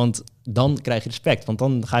 Want dan krijg je respect, want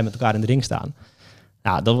dan ga je met elkaar in de ring staan.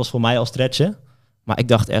 Dat was voor mij al stretchen, maar ik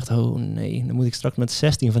dacht echt, oh nee, dan moet ik straks met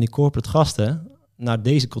 16 van die corporate gasten naar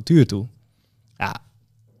deze cultuur toe.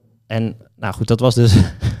 En goed, dat was dus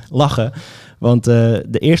lachen, want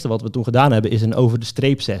de eerste wat we toen gedaan hebben is een over de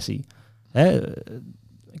streep sessie.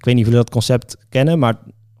 Ik weet niet of jullie dat concept kennen, maar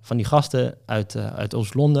van die gasten uit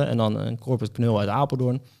Oost-Londen en dan een corporate knul uit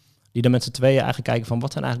Apeldoorn, die dan met z'n tweeën eigenlijk kijken van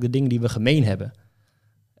wat zijn eigenlijk de dingen die we gemeen hebben.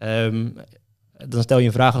 Dan stel je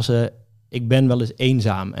een vraag als ik ben wel eens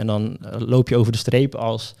eenzaam en dan loop je over de streep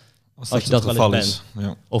als je dat wel eens bent.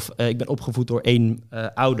 Ja. Of ik ben opgevoed door 1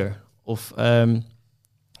 ouder. Of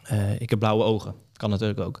ik heb blauwe ogen. Kan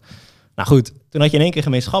natuurlijk ook. Goed, toen had je in één keer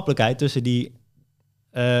gemeenschappelijkheid tussen die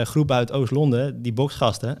groep uit Oost-Londen, die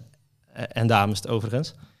boksgasten, en dames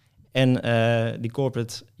overigens, en die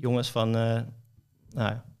corporate jongens van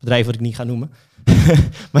bedrijven wat ik niet ga noemen.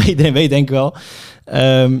 Maar iedereen weet denk ik wel.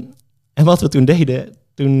 En wat we toen deden,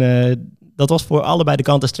 dat was voor allebei de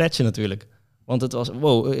kanten stretchen natuurlijk. Want het was,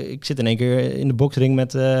 wow, ik zit in één keer in de boksring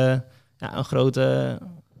met een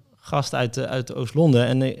gast uit Oost-Londen.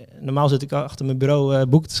 En normaal zit ik achter mijn bureau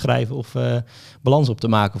boeken te schrijven of balans op te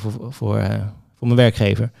maken voor mijn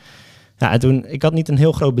werkgever. Ja, en toen, ik had niet een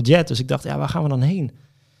heel groot budget, dus ik dacht, ja, waar gaan we dan heen?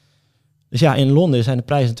 Dus ja, in Londen zijn de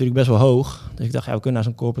prijzen natuurlijk best wel hoog. Dus ik dacht, ja, we kunnen naar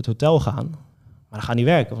zo'n corporate hotel gaan. Maar dat gaat niet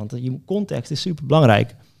werken, want je context is super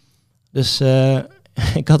belangrijk. Dus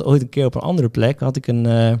ik had ooit een keer op een andere plek had ik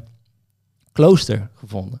een klooster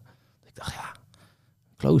gevonden. Ik dacht, ja,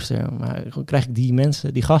 klooster, maar hoe krijg ik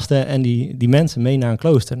die gasten en die mensen mee naar een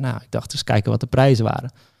klooster? Nou, ik dacht, eens kijken wat de prijzen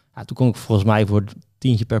waren. Ja, toen kon ik volgens mij voor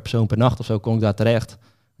 $10 per persoon per nacht of zo, kon ik daar terecht.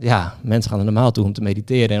 Ja, mensen gaan er normaal toe om te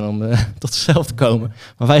mediteren en om tot zichzelf te komen.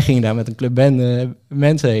 Maar wij gingen daar met een club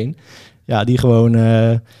mensen heen, ja, die gewoon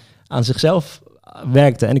aan zichzelf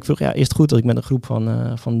werkten. En ik vroeg, ja, is het goed dat ik met een groep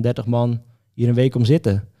van 30 man hier een week om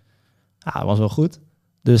zitten? Ja, dat was wel goed.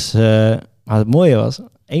 Dus, maar het mooie was,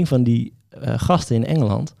 een van die gasten in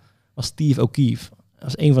Engeland was Steve O'Keefe. Dat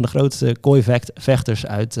was een van de grootste kooivechters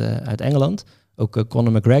uit Engeland. Ook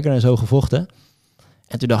Conor McGregor en zo gevochten.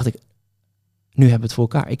 En toen dacht ik, nu hebben we het voor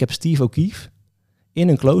elkaar. Ik heb Steve O'Keefe in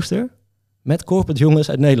een klooster met corporate jongens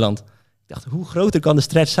uit Nederland. Ik dacht, hoe groter kan de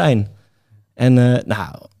stretch zijn? En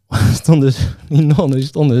die nonnen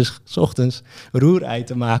stonden dus 's ochtends roerei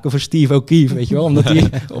te maken voor Steve O'Keefe, weet je wel, omdat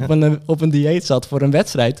hij op een dieet zat voor een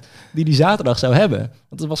wedstrijd die hij zaterdag zou hebben.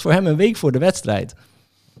 Want het was voor hem een week voor de wedstrijd.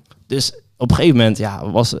 Dus op een gegeven moment,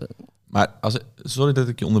 ja, was... Maar sorry dat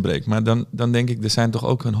ik je onderbreek, maar dan denk ik, er zijn toch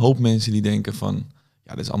ook een hoop mensen die denken van,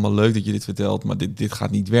 ja, dat is allemaal leuk dat je dit vertelt, maar dit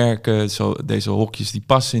gaat niet werken. Deze hokjes die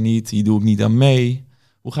passen niet, hier doe ik niet aan mee.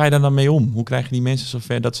 Hoe ga je daar dan mee om? Hoe krijg je die mensen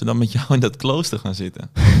zover dat ze dan met jou in dat klooster gaan zitten?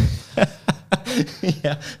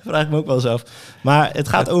 Ja, vraag ik me ook wel eens af. Maar het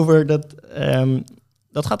gaat over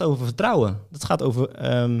dat gaat over vertrouwen. Dat gaat over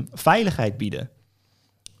veiligheid bieden.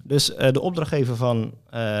 Dus de opdrachtgever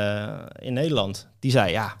in Nederland, die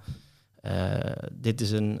zei, ja, dit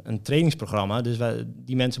is een trainingsprogramma, dus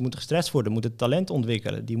die mensen moeten gestrest worden, moeten talent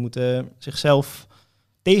ontwikkelen, die moeten zichzelf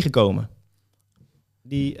tegenkomen.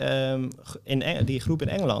 Die groep in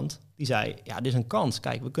Engeland, die zei, ja, dit is een kans.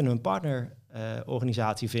 Kijk, we kunnen een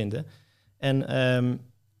partnerorganisatie vinden. En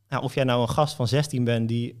of jij nou een gast van 16 bent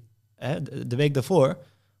die de week daarvoor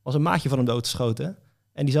was een maatje van hem doodgeschoten.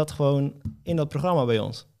 En die zat gewoon in dat programma bij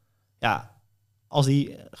ons. Ja, als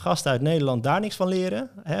die gasten uit Nederland daar niks van leren,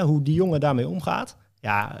 hoe die jongen daarmee omgaat,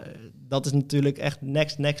 ja, dat is natuurlijk echt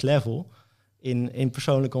next level in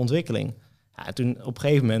persoonlijke ontwikkeling. Ja, toen op een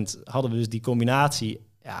gegeven moment hadden we dus die combinatie.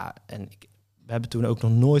 Ja, en we hebben toen ook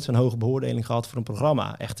nog nooit zo'n hoge beoordeling gehad voor een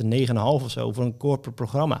programma. Echt een 9,5 of zo voor een corporate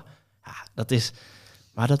programma. Ja,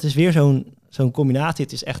 dat is weer zo'n combinatie.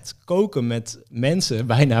 Het is echt koken met mensen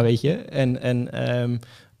bijna, weet je. En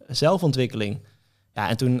zelfontwikkeling. Ja,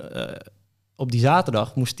 en toen op die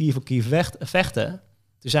zaterdag moest Steve O'Keefe vechten.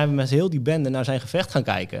 Toen zijn we met heel die bende naar zijn gevecht gaan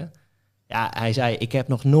kijken. Ja, hij zei, ik heb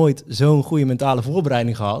nog nooit zo'n goede mentale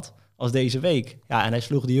voorbereiding gehad als deze week. Ja, en hij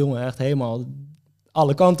sloeg die jongen echt helemaal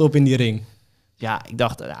alle kanten op in die ring. Ja, ik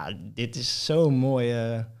dacht, dit is zo'n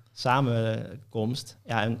mooie samenkomst.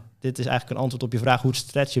 Ja, en dit is eigenlijk een antwoord op je vraag, hoe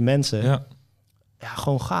stretch je mensen? Ja,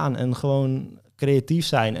 gewoon gaan en gewoon creatief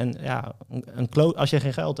zijn. En ja, als je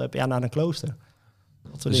geen geld hebt, ja, naar een klooster.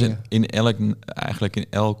 Dus in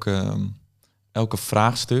elke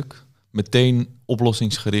vraagstuk meteen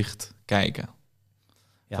oplossingsgericht kijken.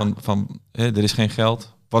 Ja. Er is geen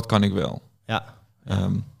geld, wat kan ik wel? Ja.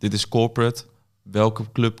 Dit is corporate,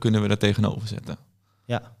 welke club kunnen we daar tegenover zetten?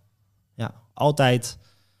 Ja, altijd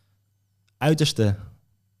uiterste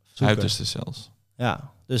zoeken. Uiterste zelfs.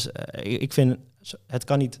 Ja, dus ik vind, het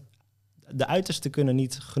kan niet, de uitersten kunnen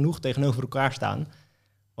niet genoeg tegenover elkaar staan.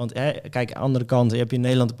 Want kijk, aan de andere kant heb je in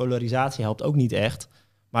Nederland de polarisatie, helpt ook niet echt.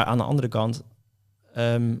 Maar aan de andere kant,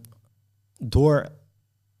 door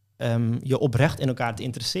je oprecht in elkaar te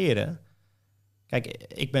interesseren. Kijk,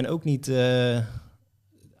 ik ben ook niet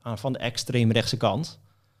van de extreemrechtse kant.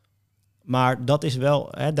 Maar dat is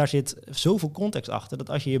wel, daar zit zoveel context achter, dat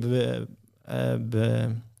als je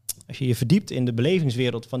je verdiept in de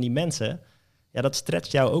belevingswereld van die mensen, ja, dat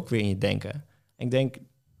stretcht jou ook weer in je denken. En ik denk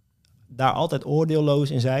daar altijd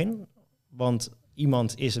oordeelloos in zijn, want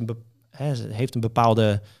iemand heeft een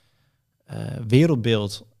bepaalde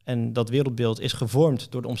wereldbeeld en dat wereldbeeld is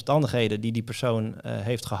gevormd door de omstandigheden die persoon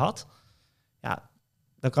heeft gehad. Ja,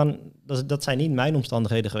 dat zijn niet mijn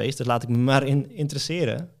omstandigheden geweest, dus laat ik me maar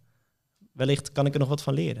interesseren. Wellicht kan ik er nog wat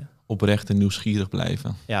van leren. Oprecht en nieuwsgierig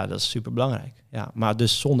blijven. Ja, dat is super belangrijk. Ja, maar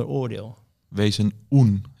dus zonder oordeel. Wees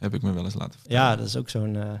een heb ik me wel eens laten vertellen. Ja, dat is ook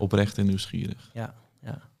zo'n... Oprecht en nieuwsgierig. Ja.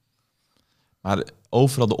 Maar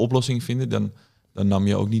overal de oplossing vinden, dan nam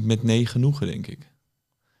je ook niet met nee genoegen, denk ik.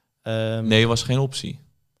 Nee was geen optie.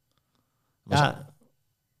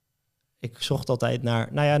 Ik zocht altijd naar...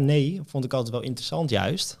 Nou ja, nee, vond ik altijd wel interessant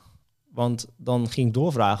juist. Want dan ging ik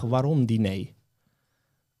doorvragen waarom die nee.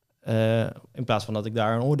 In plaats van dat ik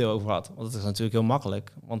daar een oordeel over had. Want dat is natuurlijk heel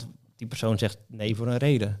makkelijk. Want die persoon zegt nee voor een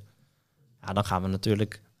reden. Ja, dan gaan we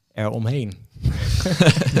natuurlijk eromheen.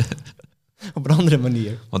 Op een andere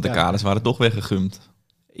manier. Want de kaders waren toch weggegumd.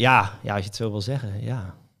 Ja, als je het zo wil zeggen,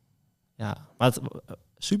 ja. Maar het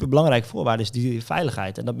superbelangrijk voorwaarde is die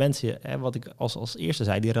veiligheid. En dat mensen, wat ik als eerste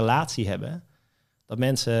zei, die relatie hebben. Dat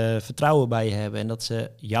mensen vertrouwen bij je hebben en dat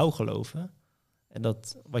ze jou geloven. En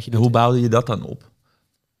dat wat je doet. Hoe bouwde je dat dan op?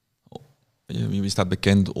 Je staat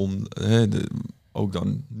bekend om, ook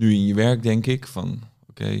dan nu in je werk, denk ik, van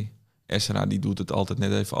oké, Ezra die doet het altijd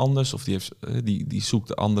net even anders. Of die zoekt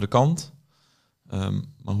de andere kant.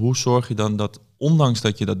 Maar hoe zorg je dan dat, ondanks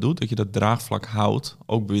dat je dat doet, dat je dat draagvlak houdt,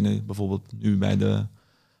 ook binnen bijvoorbeeld nu bij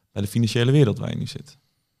de financiële wereld waar je nu zit?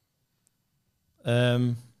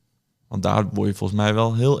 Want daar word je volgens mij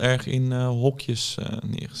wel heel erg in hokjes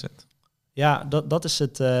neergezet. Ja, dat is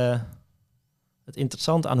het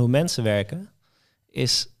interessante aan hoe mensen werken,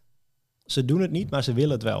 is ze doen het niet, maar ze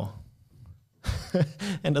willen het wel.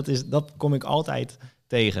 En dat kom ik altijd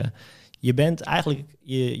tegen. Je bent eigenlijk,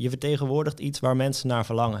 je vertegenwoordigt iets waar mensen naar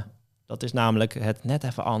verlangen. Dat is namelijk het net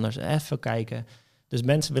even anders, even kijken. Dus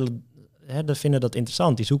mensen vinden dat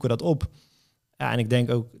interessant, die zoeken dat op. Ja, en ik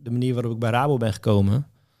denk ook de manier waarop ik bij Rabo ben gekomen,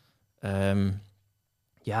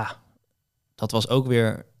 dat was ook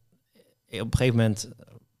weer, op een gegeven moment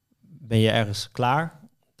ben je ergens klaar.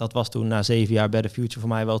 Dat was toen na 7 jaar bij The Future voor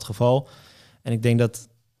mij wel het geval. En ik denk dat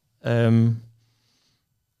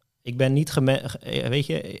ik ben niet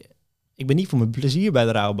voor mijn plezier bij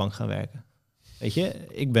de Rabobank gaan werken. Weet je,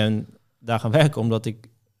 ik ben daar gaan werken omdat ik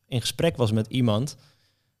in gesprek was met iemand.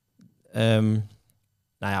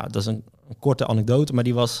 Dat is een korte anekdote, maar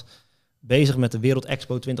die was bezig met de Wereld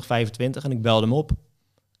Expo 2025 en ik belde hem op.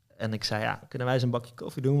 En ik zei, kunnen wij eens een bakje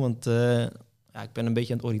koffie doen? Want ik ben een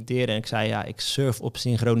beetje aan het oriënteren. En ik zei, ik surf op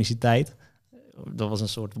synchroniciteit. Dat was een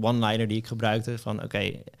soort one-liner die ik gebruikte. Van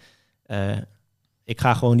ik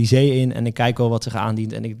ga gewoon die zee in en ik kijk wel wat zich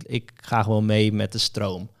aandient. En ik ga gewoon mee met de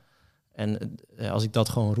stroom. En als ik dat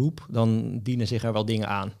gewoon roep, dan dienen zich er wel dingen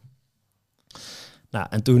aan. Nou,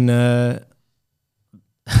 en toen...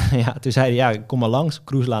 toen zei hij, ik kom maar langs,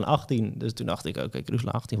 Kroeslaan 18. Dus toen dacht ik, oké,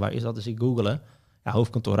 Kroeslaan 18, waar is dat? Dus ik googelen. Ja,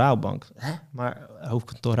 hoofdkantoor Rabobank. Maar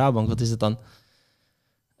hoofdkantoor Rabobank, wat is het dan?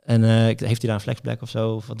 En heeft hij daar een flexplek of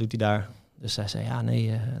zo? Of wat doet hij daar? Dus hij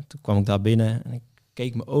zei, toen kwam ik daar binnen en ik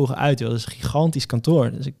keek mijn ogen uit. Joh, dat is een gigantisch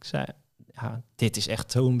kantoor. Dus ik zei, dit is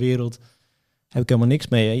echt zo'n wereld. Heb ik helemaal niks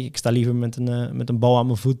mee. Hè? Ik sta liever met een bal aan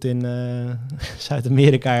mijn voet in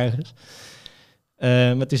Zuid-Amerika ergens.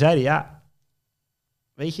 Maar toen zei hij,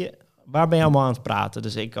 weet je, waar ben je allemaal aan het praten?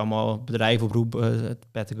 Dus ik allemaal bedrijven oproepen,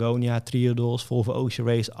 Patagonia, Triodos, Volvo Ocean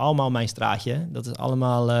Race, allemaal mijn straatje. Dat is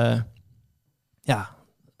allemaal, daar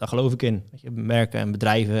geloof ik in. Weet je, merken en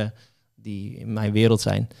bedrijven die in mijn wereld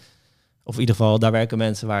zijn. Of in ieder geval, daar werken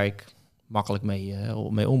mensen waar ik makkelijk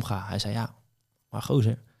mee omga. Hij zei, maar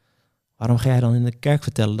gozer, waarom ga jij dan in de kerk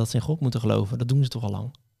vertellen dat ze in God moeten geloven? Dat doen ze toch al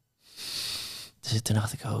lang? Dus toen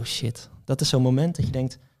dacht ik, oh shit. Dat is zo'n moment dat je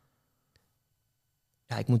denkt,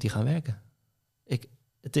 ik moet hier gaan werken.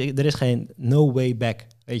 Er is geen no way back,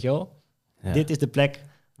 weet je wel? Ja. Dit is de plek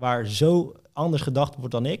waar zo anders gedacht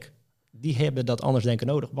wordt dan ik. Die hebben dat anders denken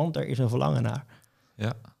nodig, want er is een verlangen naar.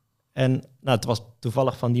 Ja. En het was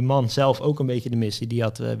toevallig van die man zelf ook een beetje de missie. Die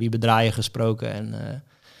had wie bedraaien gesproken en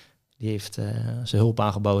die heeft zijn hulp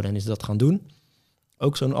aangeboden en is dat gaan doen.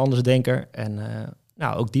 Ook zo'n anders denker. En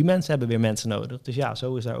ook die mensen hebben weer mensen nodig. Dus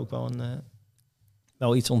zo is daar ook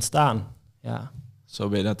wel iets ontstaan. Ja. Zo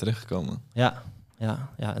ben je daar terechtgekomen. Ja.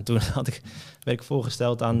 En toen werd ik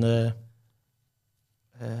voorgesteld aan de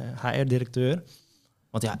HR-directeur.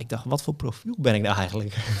 Want ik dacht, wat voor profiel ben ik nou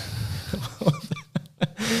eigenlijk?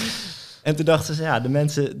 En toen dachten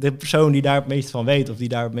ze, de persoon die daar het meest van weet, of die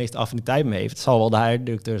daar het meeste affiniteit mee heeft, zal wel de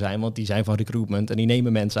HR-directeur zijn, want die zijn van recruitment en die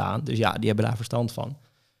nemen mensen aan. Dus die hebben daar verstand van.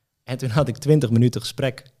 En toen had ik 20 minuten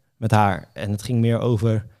gesprek met haar. En het ging meer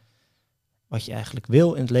over wat je eigenlijk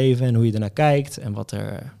wil in het leven en hoe je ernaar kijkt en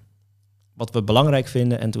wat we belangrijk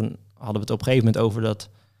vinden. En toen hadden we het op een gegeven moment over dat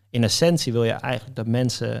in essentie wil je eigenlijk dat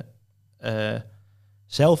mensen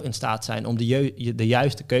zelf in staat zijn om de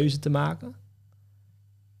juiste keuze te maken.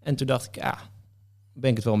 En toen dacht ik, ben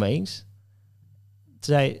ik het wel mee eens.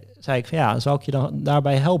 Toen zei ik van zal ik je dan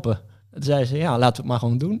daarbij helpen? Toen zei ze, laten we het maar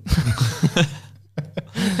gewoon doen.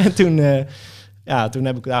 En toen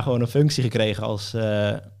heb ik daar gewoon een functie gekregen als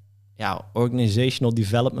Organizational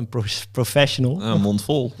Development Professional. Een mond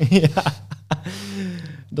vol.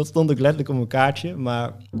 Dat stond ook letterlijk op mijn kaartje.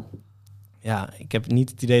 Maar ja, ik heb niet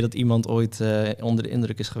het idee dat iemand ooit onder de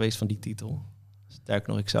indruk is geweest van die titel. Sterker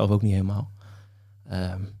nog, ik zelf ook niet helemaal.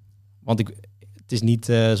 Want het is niet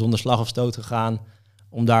zonder slag of stoot gegaan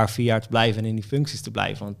om daar 4 jaar te blijven en in die functies te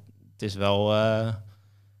blijven. Want het is wel...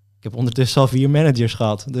 ik heb ondertussen al 4 managers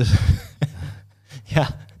gehad. Dus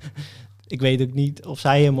ja, ik weet ook niet of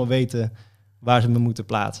zij helemaal weten waar ze me moeten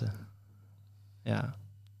plaatsen. Ja.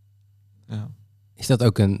 Is dat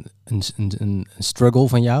ook een struggle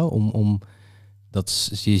van jou om dat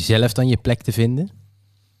jezelf dan je plek te vinden?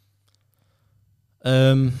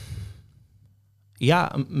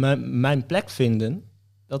 Ja, mijn plek vinden,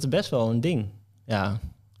 dat is best wel een ding. Ja,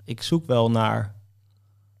 ik zoek wel naar...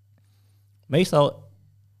 Meestal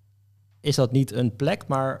is dat niet een plek,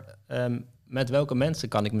 maar met welke mensen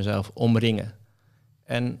kan ik mezelf omringen?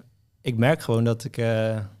 En ik merk gewoon dat ik...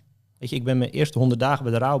 ik ben mijn eerste 100 dagen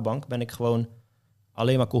bij de Rabobank, ben ik gewoon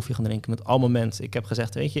alleen maar koffie gaan drinken met allemaal mensen. Ik heb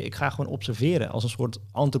gezegd, ik ga gewoon observeren. Als een soort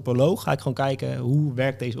antropoloog ga ik gewoon kijken, hoe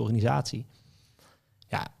werkt deze organisatie?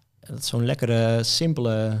 Ja, dat is zo'n lekkere,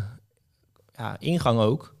 simpele ingang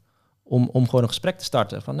ook, om gewoon een gesprek te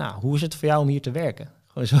starten. Van, hoe is het voor jou om hier te werken?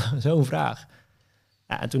 Gewoon zo'n vraag.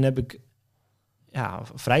 Ja, en toen heb ik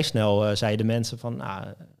vrij snel zeiden mensen van,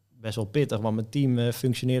 best wel pittig, want mijn team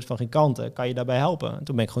functioneert van geen kanten. Kan je daarbij helpen? En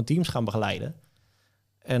toen ben ik gewoon teams gaan begeleiden.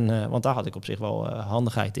 En, want daar had ik op zich wel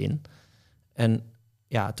handigheid in. En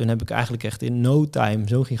ja, toen heb ik eigenlijk echt in no time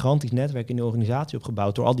zo'n gigantisch netwerk in de organisatie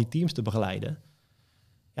opgebouwd door al die teams te begeleiden.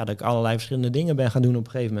 Ja, dat ik allerlei verschillende dingen ben gaan doen op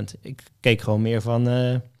een gegeven moment. Ik keek gewoon meer van,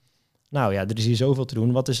 er is hier zoveel te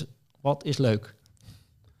doen. Wat is leuk?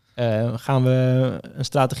 Gaan we een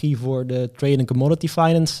strategie voor de trade and commodity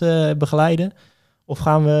finance begeleiden? Of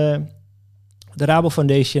gaan we de Rabo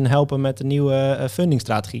Foundation helpen met een nieuwe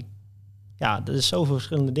fundingstrategie? Ja, dat is zoveel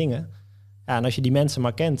verschillende dingen. Ja, en als je die mensen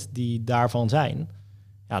maar kent die daarvan zijn,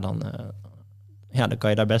 dan kan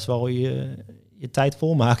je daar best wel je tijd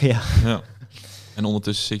volmaken. Ja. En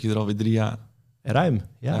ondertussen zit je er alweer 3 jaar. Ruim,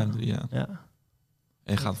 ja. Ruim 3 jaar. Ja.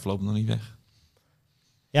 En je gaat voorlopig nog niet weg.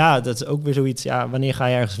 Ja, dat is ook weer zoiets. Ja, wanneer ga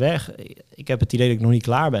je ergens weg? Ik heb het idee dat ik nog niet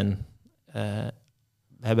klaar ben.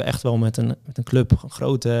 We hebben echt wel met een club een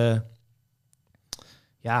grote,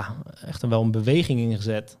 echt wel een beweging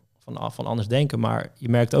ingezet van anders denken. Maar je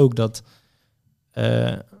merkt ook dat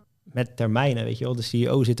met termijnen, weet je wel, de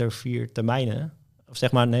CEO zit er 4 termijnen. Of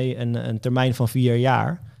zeg maar, een termijn van 4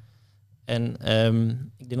 jaar. En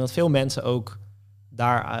ik denk dat veel mensen ook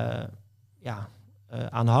daar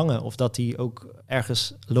aan hangen. Of dat die ook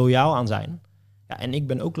ergens loyaal aan zijn. Ja, en ik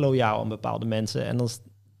ben ook loyaal aan bepaalde mensen. En als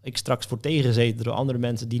ik straks word tegengezeten door andere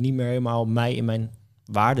mensen die niet meer helemaal mij in mijn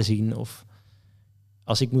waarden zien. Of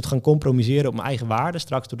als ik moet gaan compromiseren op mijn eigen waarden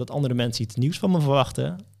straks doordat andere mensen iets nieuws van me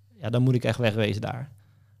verwachten. Ja, dan moet ik echt wegwezen daar.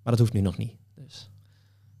 Maar dat hoeft nu nog niet. Dus.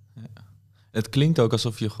 Ja. Het klinkt ook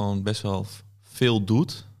alsof je gewoon best wel veel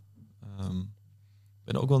doet. Ik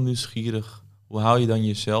ben ook wel nieuwsgierig. Hoe hou je dan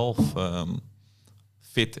jezelf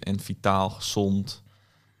fit en vitaal, gezond?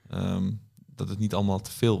 Dat het niet allemaal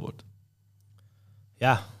te veel wordt.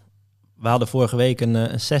 Ja, we hadden vorige week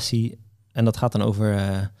een sessie. En dat gaat dan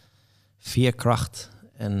over veerkracht.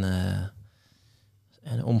 En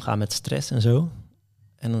omgaan met stress en zo.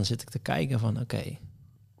 En dan zit ik te kijken van oké,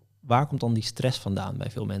 waar komt dan die stress vandaan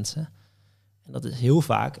bij veel mensen? En dat is heel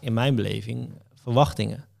vaak in mijn beleving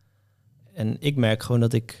verwachtingen. En ik merk gewoon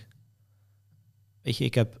dat ik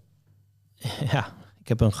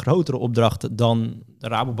heb een grotere opdracht dan de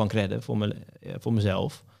Rabobank redden voor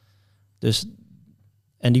mezelf. Dus,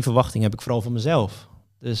 en die verwachting heb ik vooral voor mezelf.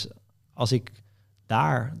 Dus als ik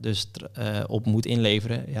daar dus op moet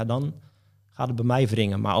inleveren, dan gaat het bij mij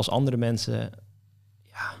wringen. Maar als andere mensen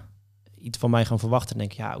iets van mij gaan verwachten, dan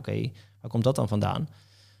denk ik, oké, waar komt dat dan vandaan?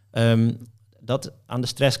 Dat aan de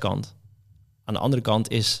stresskant. Aan de andere kant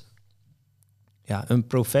is een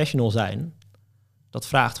professional zijn. Dat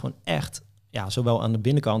vraagt gewoon echt, zowel aan de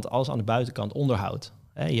binnenkant als aan de buitenkant onderhoud.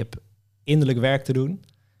 Je hebt innerlijk werk te doen.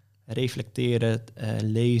 Reflecteren,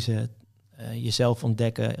 lezen, jezelf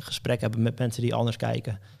ontdekken, gesprek hebben met mensen die anders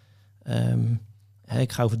kijken.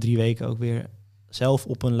 Ik ga over 3 weken ook weer zelf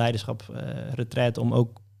op een leiderschap-retreat om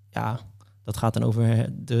ook, dat gaat dan over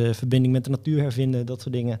de verbinding met de natuur hervinden, dat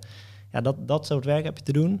soort dingen. Ja, dat soort werk heb je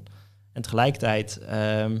te doen. En tegelijkertijd,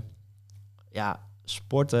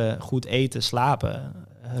 sporten, goed eten, slapen,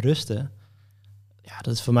 rusten. Ja,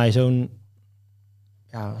 dat is voor mij zo'n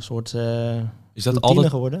soort is dat routine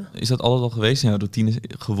geworden. Is dat altijd al geweest? Ja, routine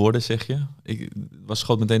geworden, zeg je?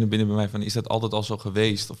 Schoot meteen naar binnen bij mij van, is dat altijd al zo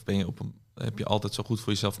geweest? Of heb je altijd zo goed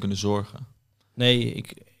voor jezelf kunnen zorgen? Nee,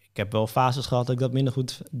 ik heb wel fases gehad dat ik dat minder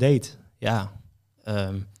goed deed. Ja,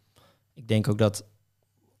 Ik denk ook dat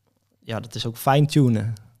is ook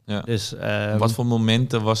fine-tunen. Ja. Dus, Wat voor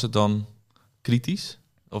momenten was het dan kritisch?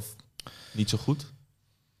 Of niet zo goed?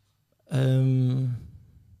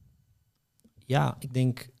 Ik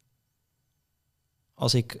denk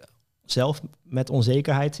als ik zelf met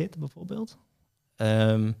onzekerheid zit, bijvoorbeeld.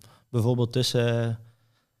 Bijvoorbeeld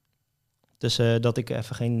tussen dat ik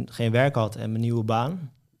even geen werk had en mijn nieuwe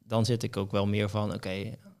baan. Dan zit ik ook wel meer van,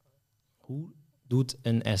 oké, hoe doet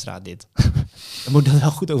een Ezra dit? Daar moet ik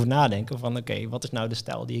wel goed over nadenken van, oké, wat is nou de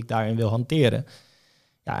stijl die ik daarin wil hanteren?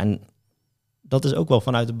 Ja, en dat is ook wel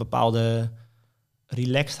vanuit een bepaalde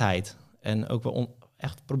relaxedheid. En ook wel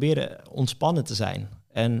echt proberen ontspannen te zijn.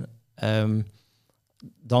 En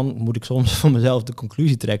dan moet ik soms voor mezelf de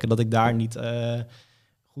conclusie trekken dat ik daar niet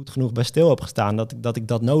goed genoeg bij stil heb gestaan, dat ik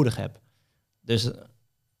dat nodig heb. Dus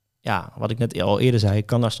wat ik net al eerder zei, ik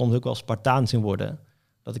kan daar soms ook wel Spartaans in worden.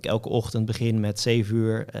 Dat ik elke ochtend begin met 7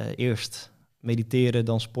 uur eerst mediteren,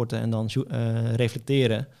 dan sporten en dan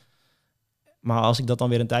reflecteren. Maar als ik dat dan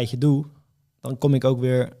weer een tijdje doe, dan kom ik ook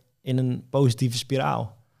weer in een positieve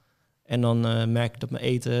spiraal. En dan merk ik dat mijn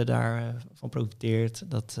eten daarvan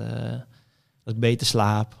profiteert, dat ik beter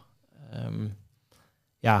slaap.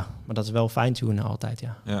 Maar dat is wel fine-tunen altijd,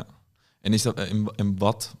 ja. En is dat en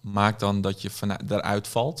wat maakt dan dat je daaruit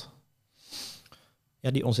valt?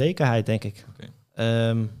 Ja, die onzekerheid, denk ik. Okay.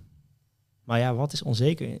 Maar wat is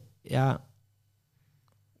onzeker? Ja,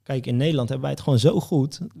 kijk, in Nederland hebben wij het gewoon zo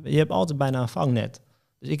goed. Je hebt altijd bijna een vangnet.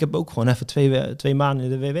 Dus ik heb ook gewoon even 2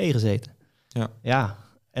 maanden in de WW gezeten. Ja,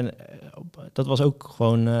 en dat was ook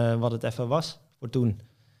gewoon wat het even was voor toen.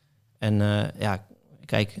 En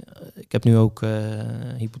kijk, ik heb nu ook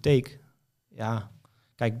hypotheek. Ja,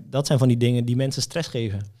 kijk, dat zijn van die dingen die mensen stress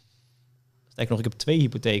geven. Sterker nog, ik heb 2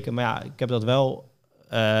 hypotheken. Maar ik heb dat wel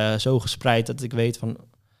zo gespreid dat ik weet van...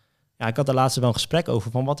 Ja, ik had daar laatst wel een gesprek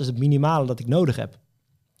over van wat is het minimale dat ik nodig heb.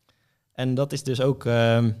 En dat is dus ook...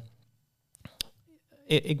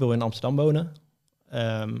 ik wil in Amsterdam wonen.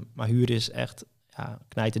 Maar huur is echt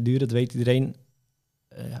knijterduur, dat weet iedereen.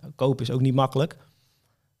 Kopen is ook niet makkelijk.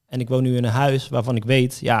 En ik woon nu in een huis waarvan ik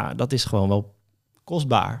weet, dat is gewoon wel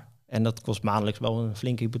kostbaar. En dat kost maandelijks wel een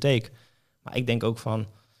flinke hypotheek. Maar ik denk ook van,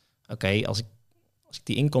 oké, als ik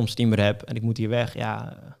die inkomsten niet meer heb en ik moet hier weg,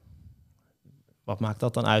 wat maakt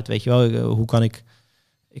dat dan uit? Weet je wel, hoe kan ik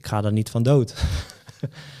ga er niet van dood.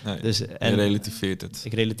 Nee, dus, je relativeert het.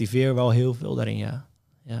 Ik relativeer wel heel veel daarin,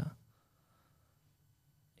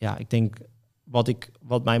 Ja, ik denk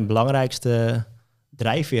wat mijn belangrijkste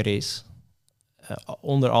drijfveer is,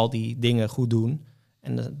 onder al die dingen goed doen,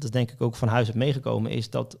 en dat is denk ik ook van huis uit meegekomen, is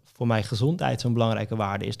dat voor mij gezondheid zo'n belangrijke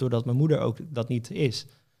waarde is, doordat mijn moeder ook dat niet is.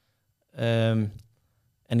 En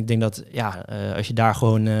ik denk dat, als je daar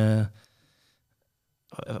gewoon een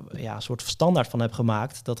soort standaard van hebt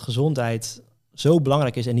gemaakt, dat gezondheid zo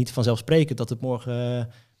belangrijk is en niet vanzelfsprekend dat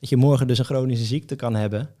je morgen dus een chronische ziekte kan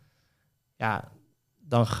hebben,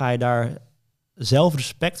 dan ga je daar zelf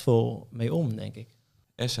respectvol mee om, denk ik.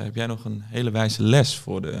 Essa, heb jij nog een hele wijze les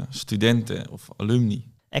voor de studenten of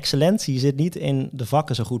alumni? Excellentie zit niet in de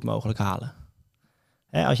vakken zo goed mogelijk halen.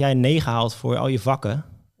 Als jij een 9 haalt voor al je vakken,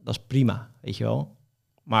 dat is prima, weet je wel.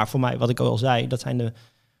 Maar voor mij, wat ik al zei, dat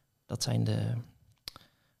zijn de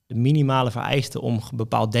minimale vereisten om een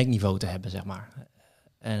bepaald denkniveau te hebben, zeg maar.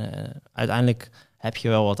 En uiteindelijk heb je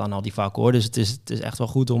wel wat aan al die vakken, hoor. Dus het is echt wel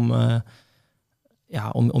goed om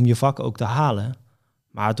je vak ook te halen.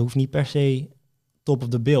 Maar het hoeft niet per se top of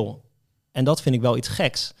the bill. En dat vind ik wel iets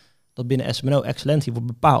geks. Dat binnen SM&O excellentie wordt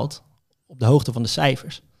bepaald op de hoogte van de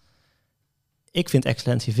cijfers. Ik vind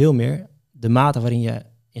excellentie veel meer de mate waarin je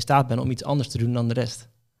in staat bent om iets anders te doen dan de rest.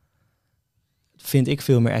 Vind ik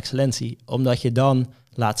veel meer excellentie. Omdat je dan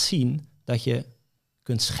laat zien dat je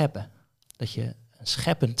kunt scheppen. Dat je een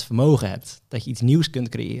scheppend vermogen hebt. Dat je iets nieuws kunt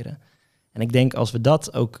creëren. En ik denk als we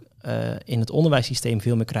dat ook in het onderwijssysteem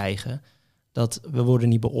veel meer krijgen, dat we worden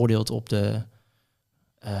niet beoordeeld op de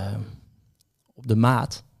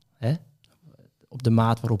maat. Hè? Op de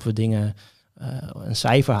maat waarop we dingen een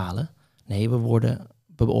cijfer halen. Nee, we worden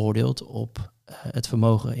beoordeeld op het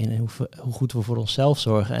vermogen in hoe goed we voor onszelf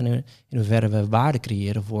zorgen en in hoeverre we waarde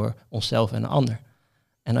creëren voor onszelf en een ander.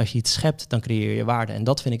 En als je iets schept, dan creëer je waarde. En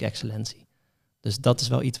dat vind ik excellentie. Dus dat is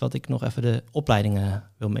wel iets wat ik nog even de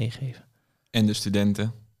opleidingen wil meegeven. En de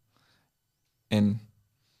studenten. En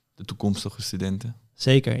de toekomstige studenten.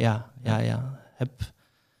 Zeker, ja.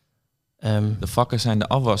 De vakken zijn de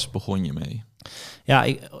afwas, begon je mee. Ja,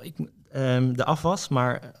 de afwas,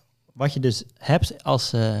 maar wat je dus hebt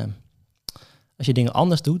als je dingen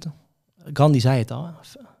anders doet. Gandhi zei het al.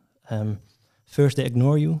 First they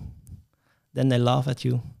ignore you, then they laugh at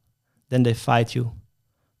you, then they fight you,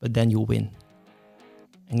 but then you win.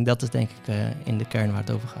 En dat is denk ik in de kern waar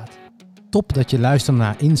het over gaat. Top dat je luistert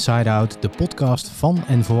naar Inside Out, de podcast van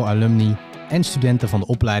en voor alumni en studenten van de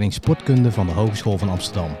opleiding Sportkunde van de Hogeschool van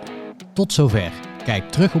Amsterdam. Tot zover.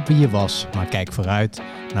 Kijk terug op wie je was, maar kijk vooruit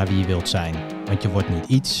naar wie je wilt zijn. Want je wordt niet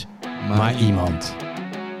iets, maar iemand.